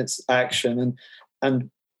feeling and it's action, and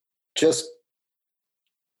just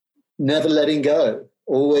never letting go,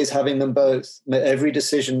 always having them both. Every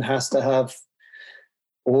decision has to have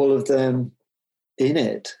all of them in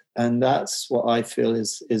it. And that's what I feel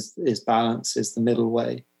is balance, is the middle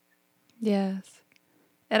way. Yes.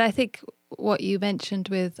 And I think what you mentioned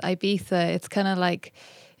with Ibiza, it's kind of like,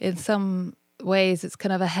 in some ways, it's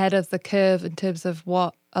kind of ahead of the curve in terms of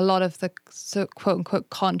what a lot of the quote unquote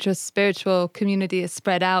conscious spiritual community is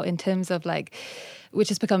spread out in terms of, like, which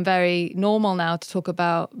has become very normal now to talk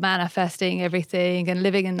about manifesting everything and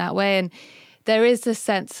living in that way. And there is this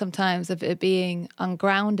sense sometimes of it being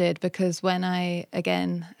ungrounded, because when I,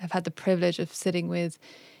 again, have had the privilege of sitting with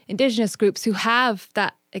Indigenous groups who have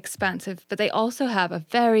that expansive, but they also have a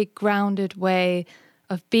very grounded way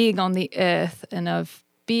of being on the earth and of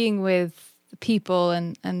being with people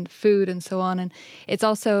and food and so on. And it's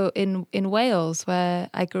also in Wales, where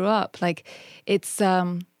I grew up, like, it's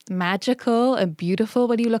magical and beautiful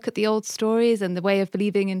when you look at the old stories and the way of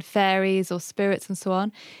believing in fairies or spirits and so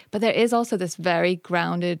on. But there is also this very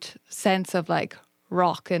grounded sense of, like,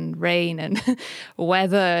 rock and rain and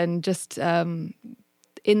weather, and just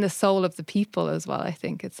in the soul of the people as well. I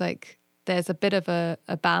think it's like there's a bit of a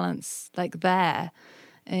balance, like, there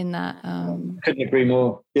in that. Couldn't agree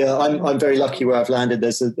more. Yeah, I'm very lucky where I've landed.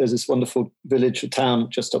 There's this wonderful village or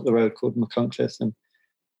town just up the road called Machynlleth, and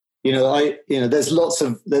there's lots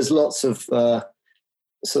of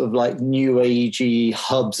sort of like new agey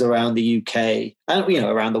hubs around the UK and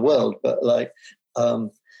around the world, but like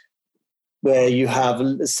where you have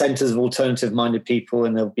centres of alternative-minded people,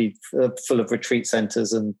 and they'll be full of retreat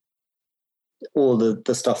centres and all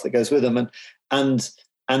the stuff that goes with them, and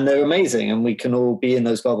they're amazing, and we can all be in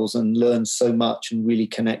those bubbles and learn so much and really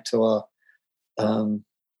connect to our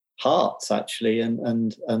hearts, actually,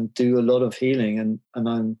 and do a lot of healing, and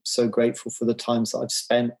I'm so grateful for the times that I've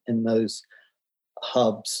spent in those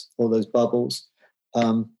hubs or those bubbles.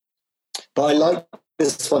 But I like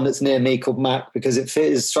this one that's near me called Mac, because it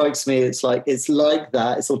strikes me, it's like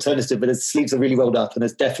that, it's alternative, but its sleeves are really rolled up and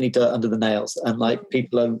there's definitely dirt under the nails, and like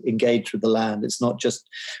people are engaged with the land. It's not just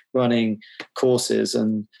running courses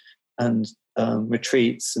and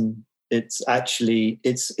retreats, and it's actually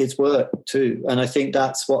it's work too. And I think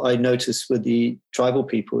that's what I noticed with the tribal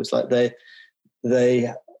people. It's like they're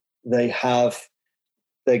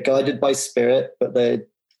guided by spirit, but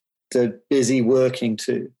they're busy working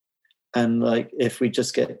too. And like, if we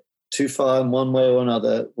just get too far in one way or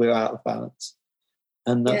another, we're out of balance.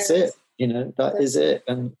 And that's it. That is it.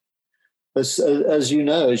 And as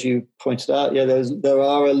you pointed out, there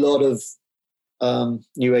are a lot of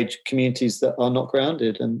New Age communities that are not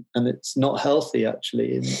grounded, and it's not healthy,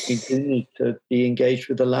 actually. And you do need to be engaged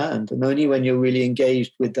with the land. And only when you're really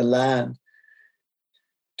engaged with the land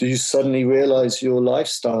do you suddenly realize your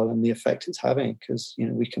lifestyle and the effect it's having. Because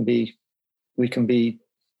we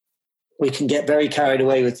can get very carried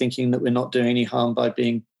away with thinking that we're not doing any harm by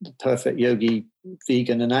being the perfect yogi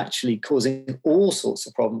vegan, and actually causing all sorts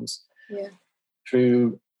of problems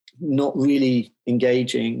through not really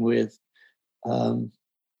engaging with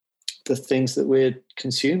the things that we're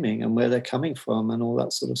consuming and where they're coming from and all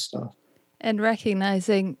that sort of stuff. And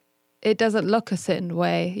recognizing it doesn't look a certain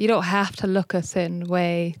way. You don't have to look a certain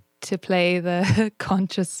way to play the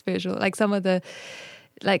conscious spiritual, like some of the,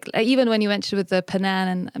 like even when you mentioned with the Panan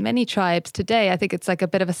and many tribes today, I think it's like a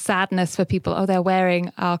bit of a sadness for people. Oh, they're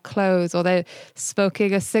wearing our clothes, or they're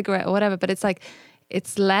smoking a cigarette or whatever. But it's like,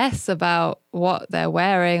 it's less about what they're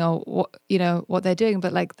wearing or what, you know, what they're doing,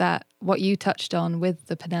 but like that, what you touched on with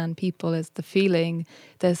the Panan people is the feeling.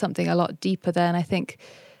 There's something a lot deeper there. And I think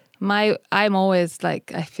I'm always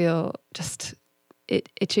like, I feel just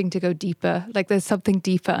itching to go deeper. Like there's something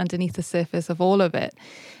deeper underneath the surface of all of it,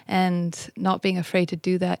 and not being afraid to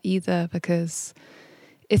do that either, because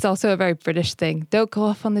it's also a very British thing. Don't go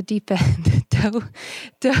off on the deep end.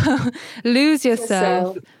 don't lose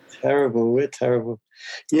yourself. Terrible. We're terrible.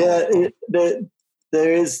 Yeah,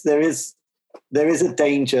 there is a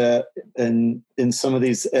danger in some of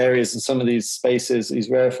these areas and some of these spaces, these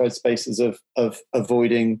rarefied spaces of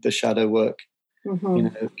avoiding the shadow work. Mm-hmm. You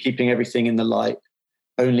know, keeping everything in the light,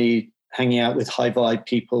 only hanging out with high vibe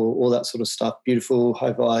people, all that sort of stuff. Beautiful,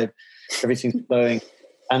 high vibe, everything's flowing,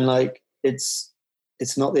 and like it's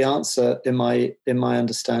not the answer in my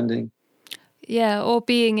understanding. Yeah, or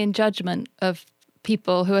being in judgment of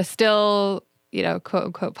people who are still, you know, quote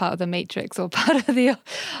unquote, part of the matrix or part of the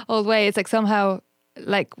old way. It's like somehow,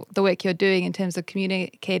 like the work you're doing in terms of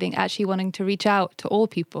communicating, actually wanting to reach out to all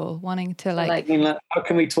people, wanting to like I mean, like, how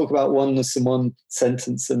can we talk about oneness in one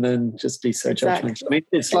sentence and then just be so judgmental? I mean,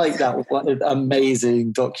 it's like that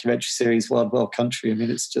amazing documentary series, Wild Wild Country. I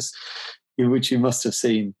mean, it's just, which you must have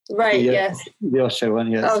seen. Right, yes. The Osho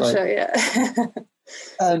one, yeah. Osho, yeah.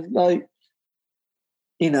 And like,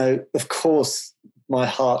 you know, of course, my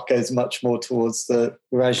heart goes much more towards the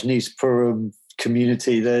Rajneeshpuram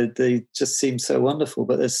community. They just seem so wonderful,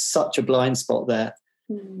 but there's such a blind spot there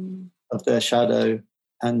of their shadow.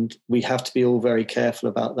 And we have to be all very careful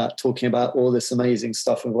about that, talking about all this amazing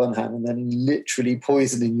stuff with one hand and then literally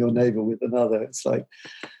poisoning your neighbor with another. It's like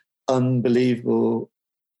unbelievable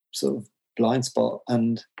sort of blind spot.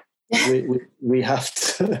 And we have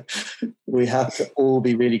to all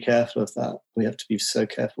be really careful of that. We have to be so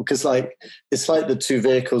careful, because like it's like the two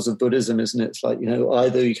vehicles of Buddhism, isn't it? It's like, you know,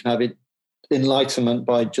 either you can have enlightenment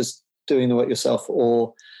by just doing the work yourself,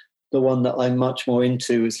 or the one that I'm much more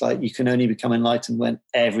into is like you can only become enlightened when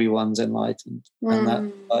everyone's enlightened. And that,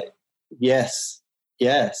 like, yes,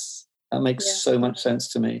 that makes so much sense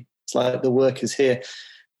to me. It's like the work is here,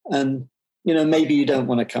 and you know, maybe you don't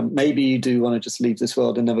want to come, maybe you do want to just leave this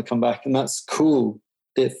world and never come back, and that's cool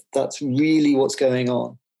if that's really what's going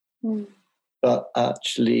on. But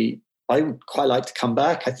actually, I would quite like to come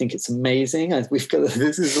back. I think it's amazing. We've got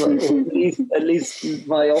this is like at least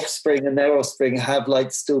my offspring and their offspring have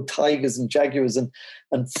like still tigers and jaguars and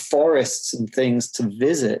forests and things to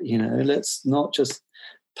visit. You know, let's not just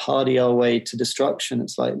party our way to destruction.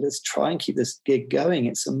 It's like, let's try and keep this gig going.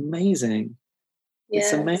 It's amazing.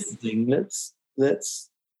 Yes. It's amazing.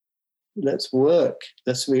 Let's work.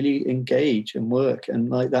 Let's really engage and work. And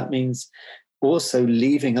like that means also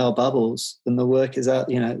leaving our bubbles, and the work is out.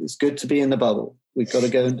 You know, it's good to be in the bubble. We've got to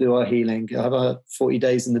go and do our healing, have our 40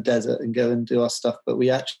 days in the desert and go and do our stuff. But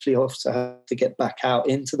we actually also have to get back out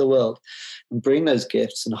into the world and bring those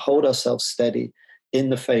gifts and hold ourselves steady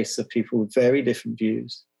in the face of people with very different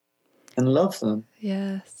views and love them.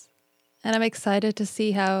 Yes. And I'm excited to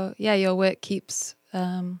see how, your work keeps,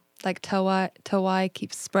 like Tawai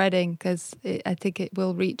keeps spreading, because I think it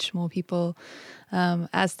will reach more people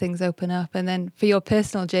as things open up. And then for your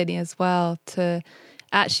personal journey as well, to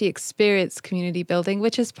actually experience community building,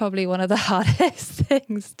 which is probably one of the hardest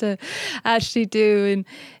things to actually do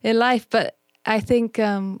in life. But I think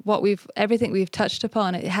everything we've touched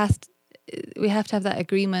upon, we have to have that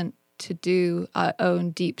agreement to do our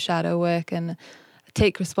own deep shadow work and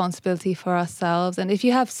take responsibility for ourselves. And if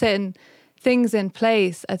you have certain things in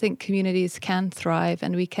place, I think communities can thrive,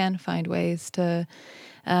 and we can find ways to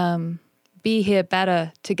be here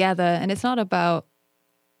better together. And it's not about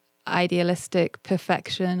idealistic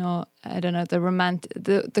perfection, or I don't know,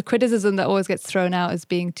 the criticism that always gets thrown out as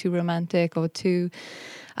being too romantic or too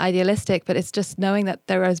idealistic, but it's just knowing that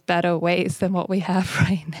there is better ways than what we have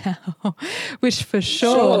right now, which for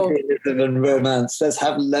sure. Idealism and romance, let's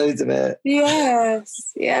have loads of it.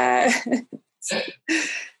 Yes, yeah. It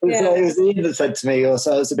was Ian that said to me,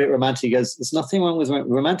 also, I was a bit romantic. He goes, there's nothing wrong with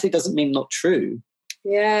romantic, doesn't mean not true.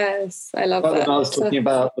 Yes, I love that. When I was talking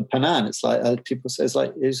about the Panan, it's like people say, it's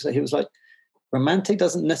like he was like, romantic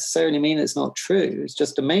doesn't necessarily mean it's not true. It's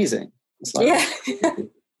just amazing. It's like,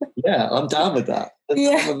 yeah, I'm down with that.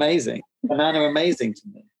 That's amazing. Panan are amazing to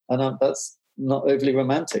me, and that's not overly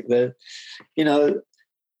romantic. They're, you know,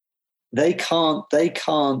 they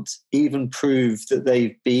can't even prove that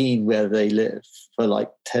they've been where they live for like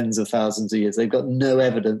tens of thousands of years. They've got no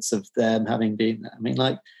evidence of them having been there. I mean,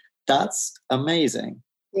 like, that's amazing.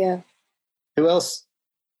 Yeah. Who else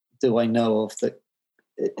do I know of that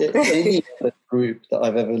any other group that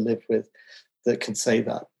I've ever lived with that can say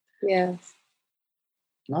that? Yeah.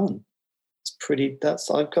 None. It's pretty.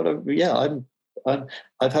 I've got a. Yeah,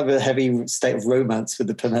 I've had a heavy state of romance with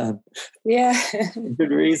the Penan. Yeah.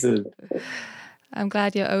 Good reason. I'm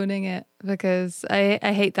glad you're owning it, because I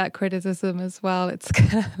hate that criticism as well. It's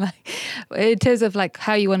kind of like, in terms of like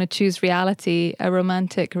how you want to choose reality, a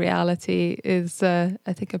romantic reality is, I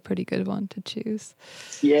think, a pretty good one to choose.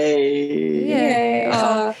 Yay. Yay.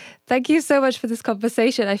 Oh, thank you so much for this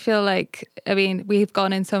conversation. I feel like, I mean, we've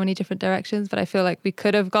gone in so many different directions, but I feel like we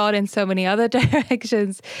could have gone in so many other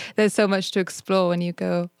directions. There's so much to explore when you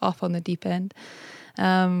go off on the deep end.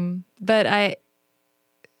 But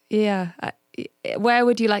where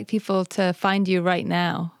would you like people to find you right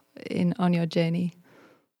now on your journey?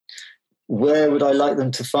 Where would I like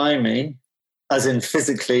them to find me? As in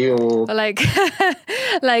physically, or like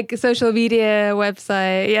like social media,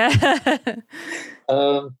 website? Yeah.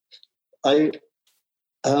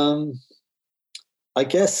 I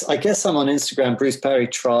guess I'm on Instagram, Bruce Parry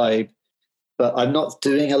Tribe, but I'm not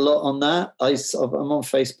doing a lot on that. I'm on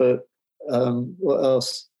Facebook. What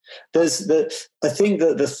else? I think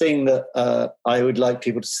that the thing that I would like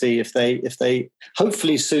people to see, if they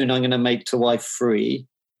hopefully soon, I'm going to make Tawai free.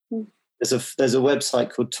 There's a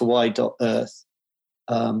website called Tawai.earth,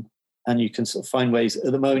 and you can sort of find ways.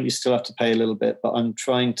 At the moment, you still have to pay a little bit, but I'm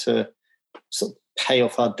trying to sort of pay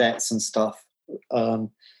off our debts and stuff, so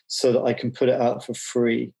that I can put it out for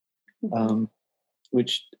free,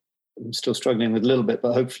 which I'm still struggling with a little bit,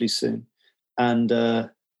 but hopefully soon. And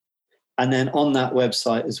then on that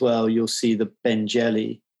website as well, you'll see the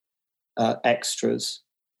Benjelli extras.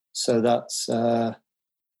 So that's,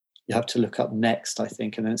 you have to look up next, I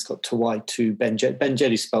think. And then it's got Tawai 2 Benjelli.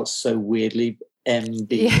 Benjelli spelled so weirdly,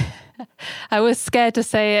 MB. Yeah. I was scared to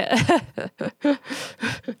say it.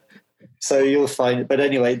 So you'll find it. But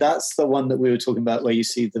anyway, that's the one that we were talking about, where you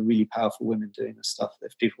see the really powerful women doing the stuff.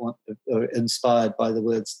 If people are inspired by the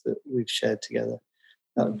words that we've shared together,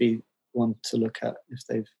 that would be one to look at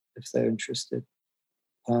if they're interested.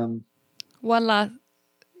 One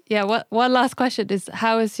last question is,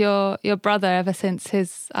 how is your brother ever since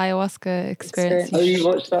his ayahuasca experience? Oh, you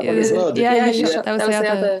watched that one as well, did you? Yeah, that was the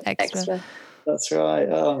other extra. That's right.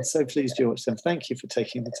 Oh, I'm so pleased you watched them. Thank you for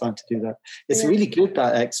taking the time to do that. It's really good,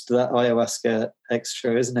 that ayahuasca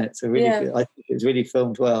extra, isn't it? It's really good. I think it's really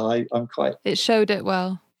filmed well. It showed it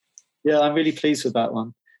well. Yeah, I'm really pleased with that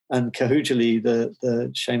one. And Kahujali,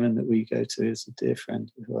 the shaman that we go to, is a dear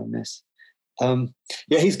friend who I miss.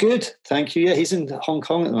 He's good. Thank you. Yeah, he's in Hong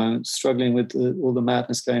Kong at the moment, struggling with all the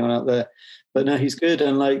madness going on out there. But no, he's good.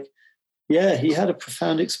 And he had a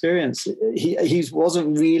profound experience. He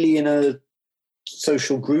wasn't really in a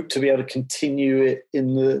social group to be able to continue it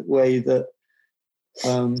in the way that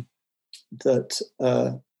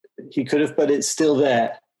he could have, but it's still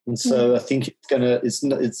there. And so I think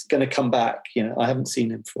it's gonna come back. You know, I haven't seen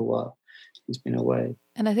him for a while. He's been away.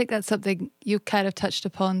 And I think that's something you kind of touched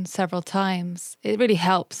upon several times. It really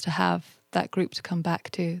helps to have that group to come back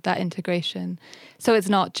to, that integration. So it's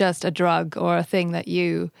not just a drug or a thing that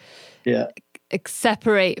you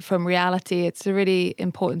separate from reality. It's a really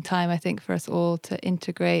important time, I think, for us all to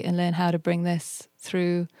integrate and learn how to bring this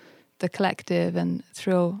through the collective and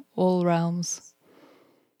through all realms.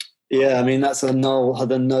 Yeah, I mean, that's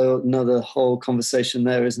another whole conversation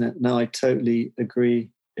there, isn't it? No, I totally agree.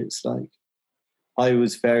 It's like, I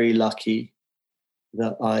was very lucky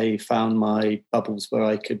that I found my bubbles where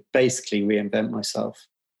I could basically reinvent myself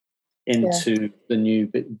into the new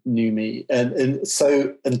me. And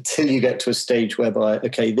so until you get to a stage whereby,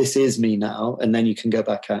 okay, this is me now, and then you can go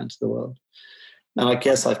back out into the world. And I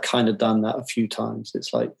guess I've kind of done that a few times.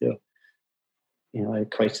 It's like, I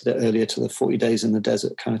equated it earlier to the 40 days in the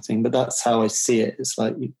desert kind of thing, but that's how I see it. It's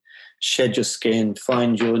like you shed your skin,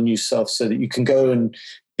 find your new self so that you can go and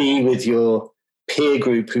be with your peer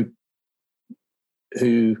group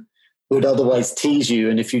who would otherwise tease you.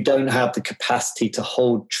 And if you don't have the capacity to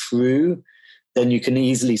hold true, then you can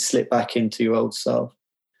easily slip back into your old self.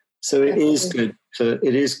 So it is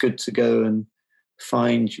good to go and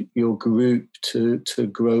find your group to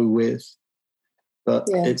grow with. But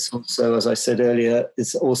it's also, as I said earlier,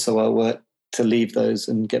 it's also our work to leave those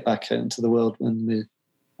and get back out into the world when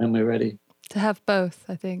we're ready. To have both,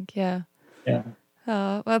 I think, yeah. Yeah.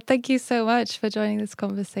 Oh, well, thank you so much for joining this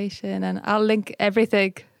conversation, and I'll link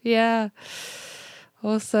everything. Yeah.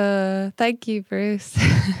 Also, thank you, Bruce.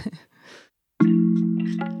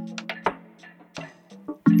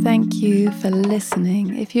 Thank you for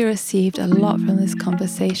listening. If you received a lot from this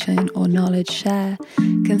conversation or knowledge share,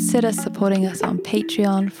 consider supporting us on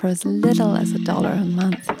Patreon for as little as $1 a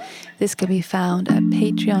month. This can be found at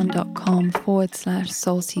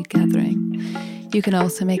patreon.com/soulseedgathering. You can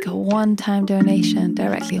also make a one-time donation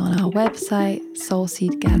directly on our website,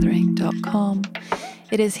 soulseedgathering.com.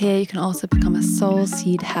 It is here you can also become a Soul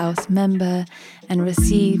Seed House member and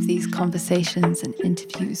receive these conversations and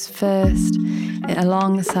interviews first,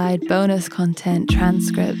 alongside bonus content,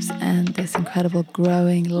 transcripts, and this incredible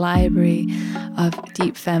growing library of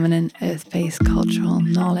deep feminine, earth-based cultural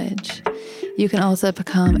knowledge. You can also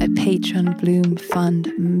become a Patreon Bloom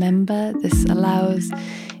Fund member. This allows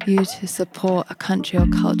you to support a country or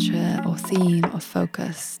culture or theme or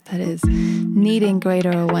focus that is needing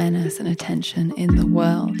greater awareness and attention in the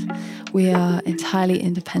world. We are entirely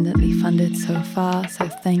independently funded so far, so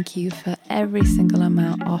thank you for every single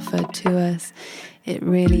amount offered to us. It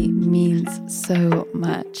really means so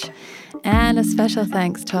much. And a special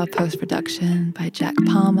thanks to our post-production by Jack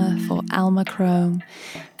Palmer for Alma Chrome.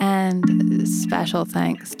 And special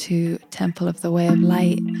thanks to Temple of the Way of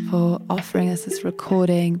Light for offering us this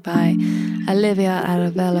recording by Olivia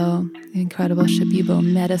Arabello, the incredible Shipibo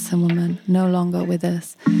medicine woman, no longer with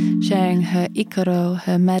us, sharing her Ikaro,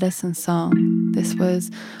 her medicine song. This was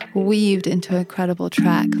weaved into an incredible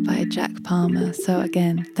track by Jack Palmer. So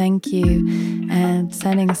again, thank you, and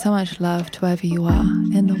sending so much love to wherever you are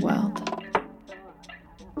in the world.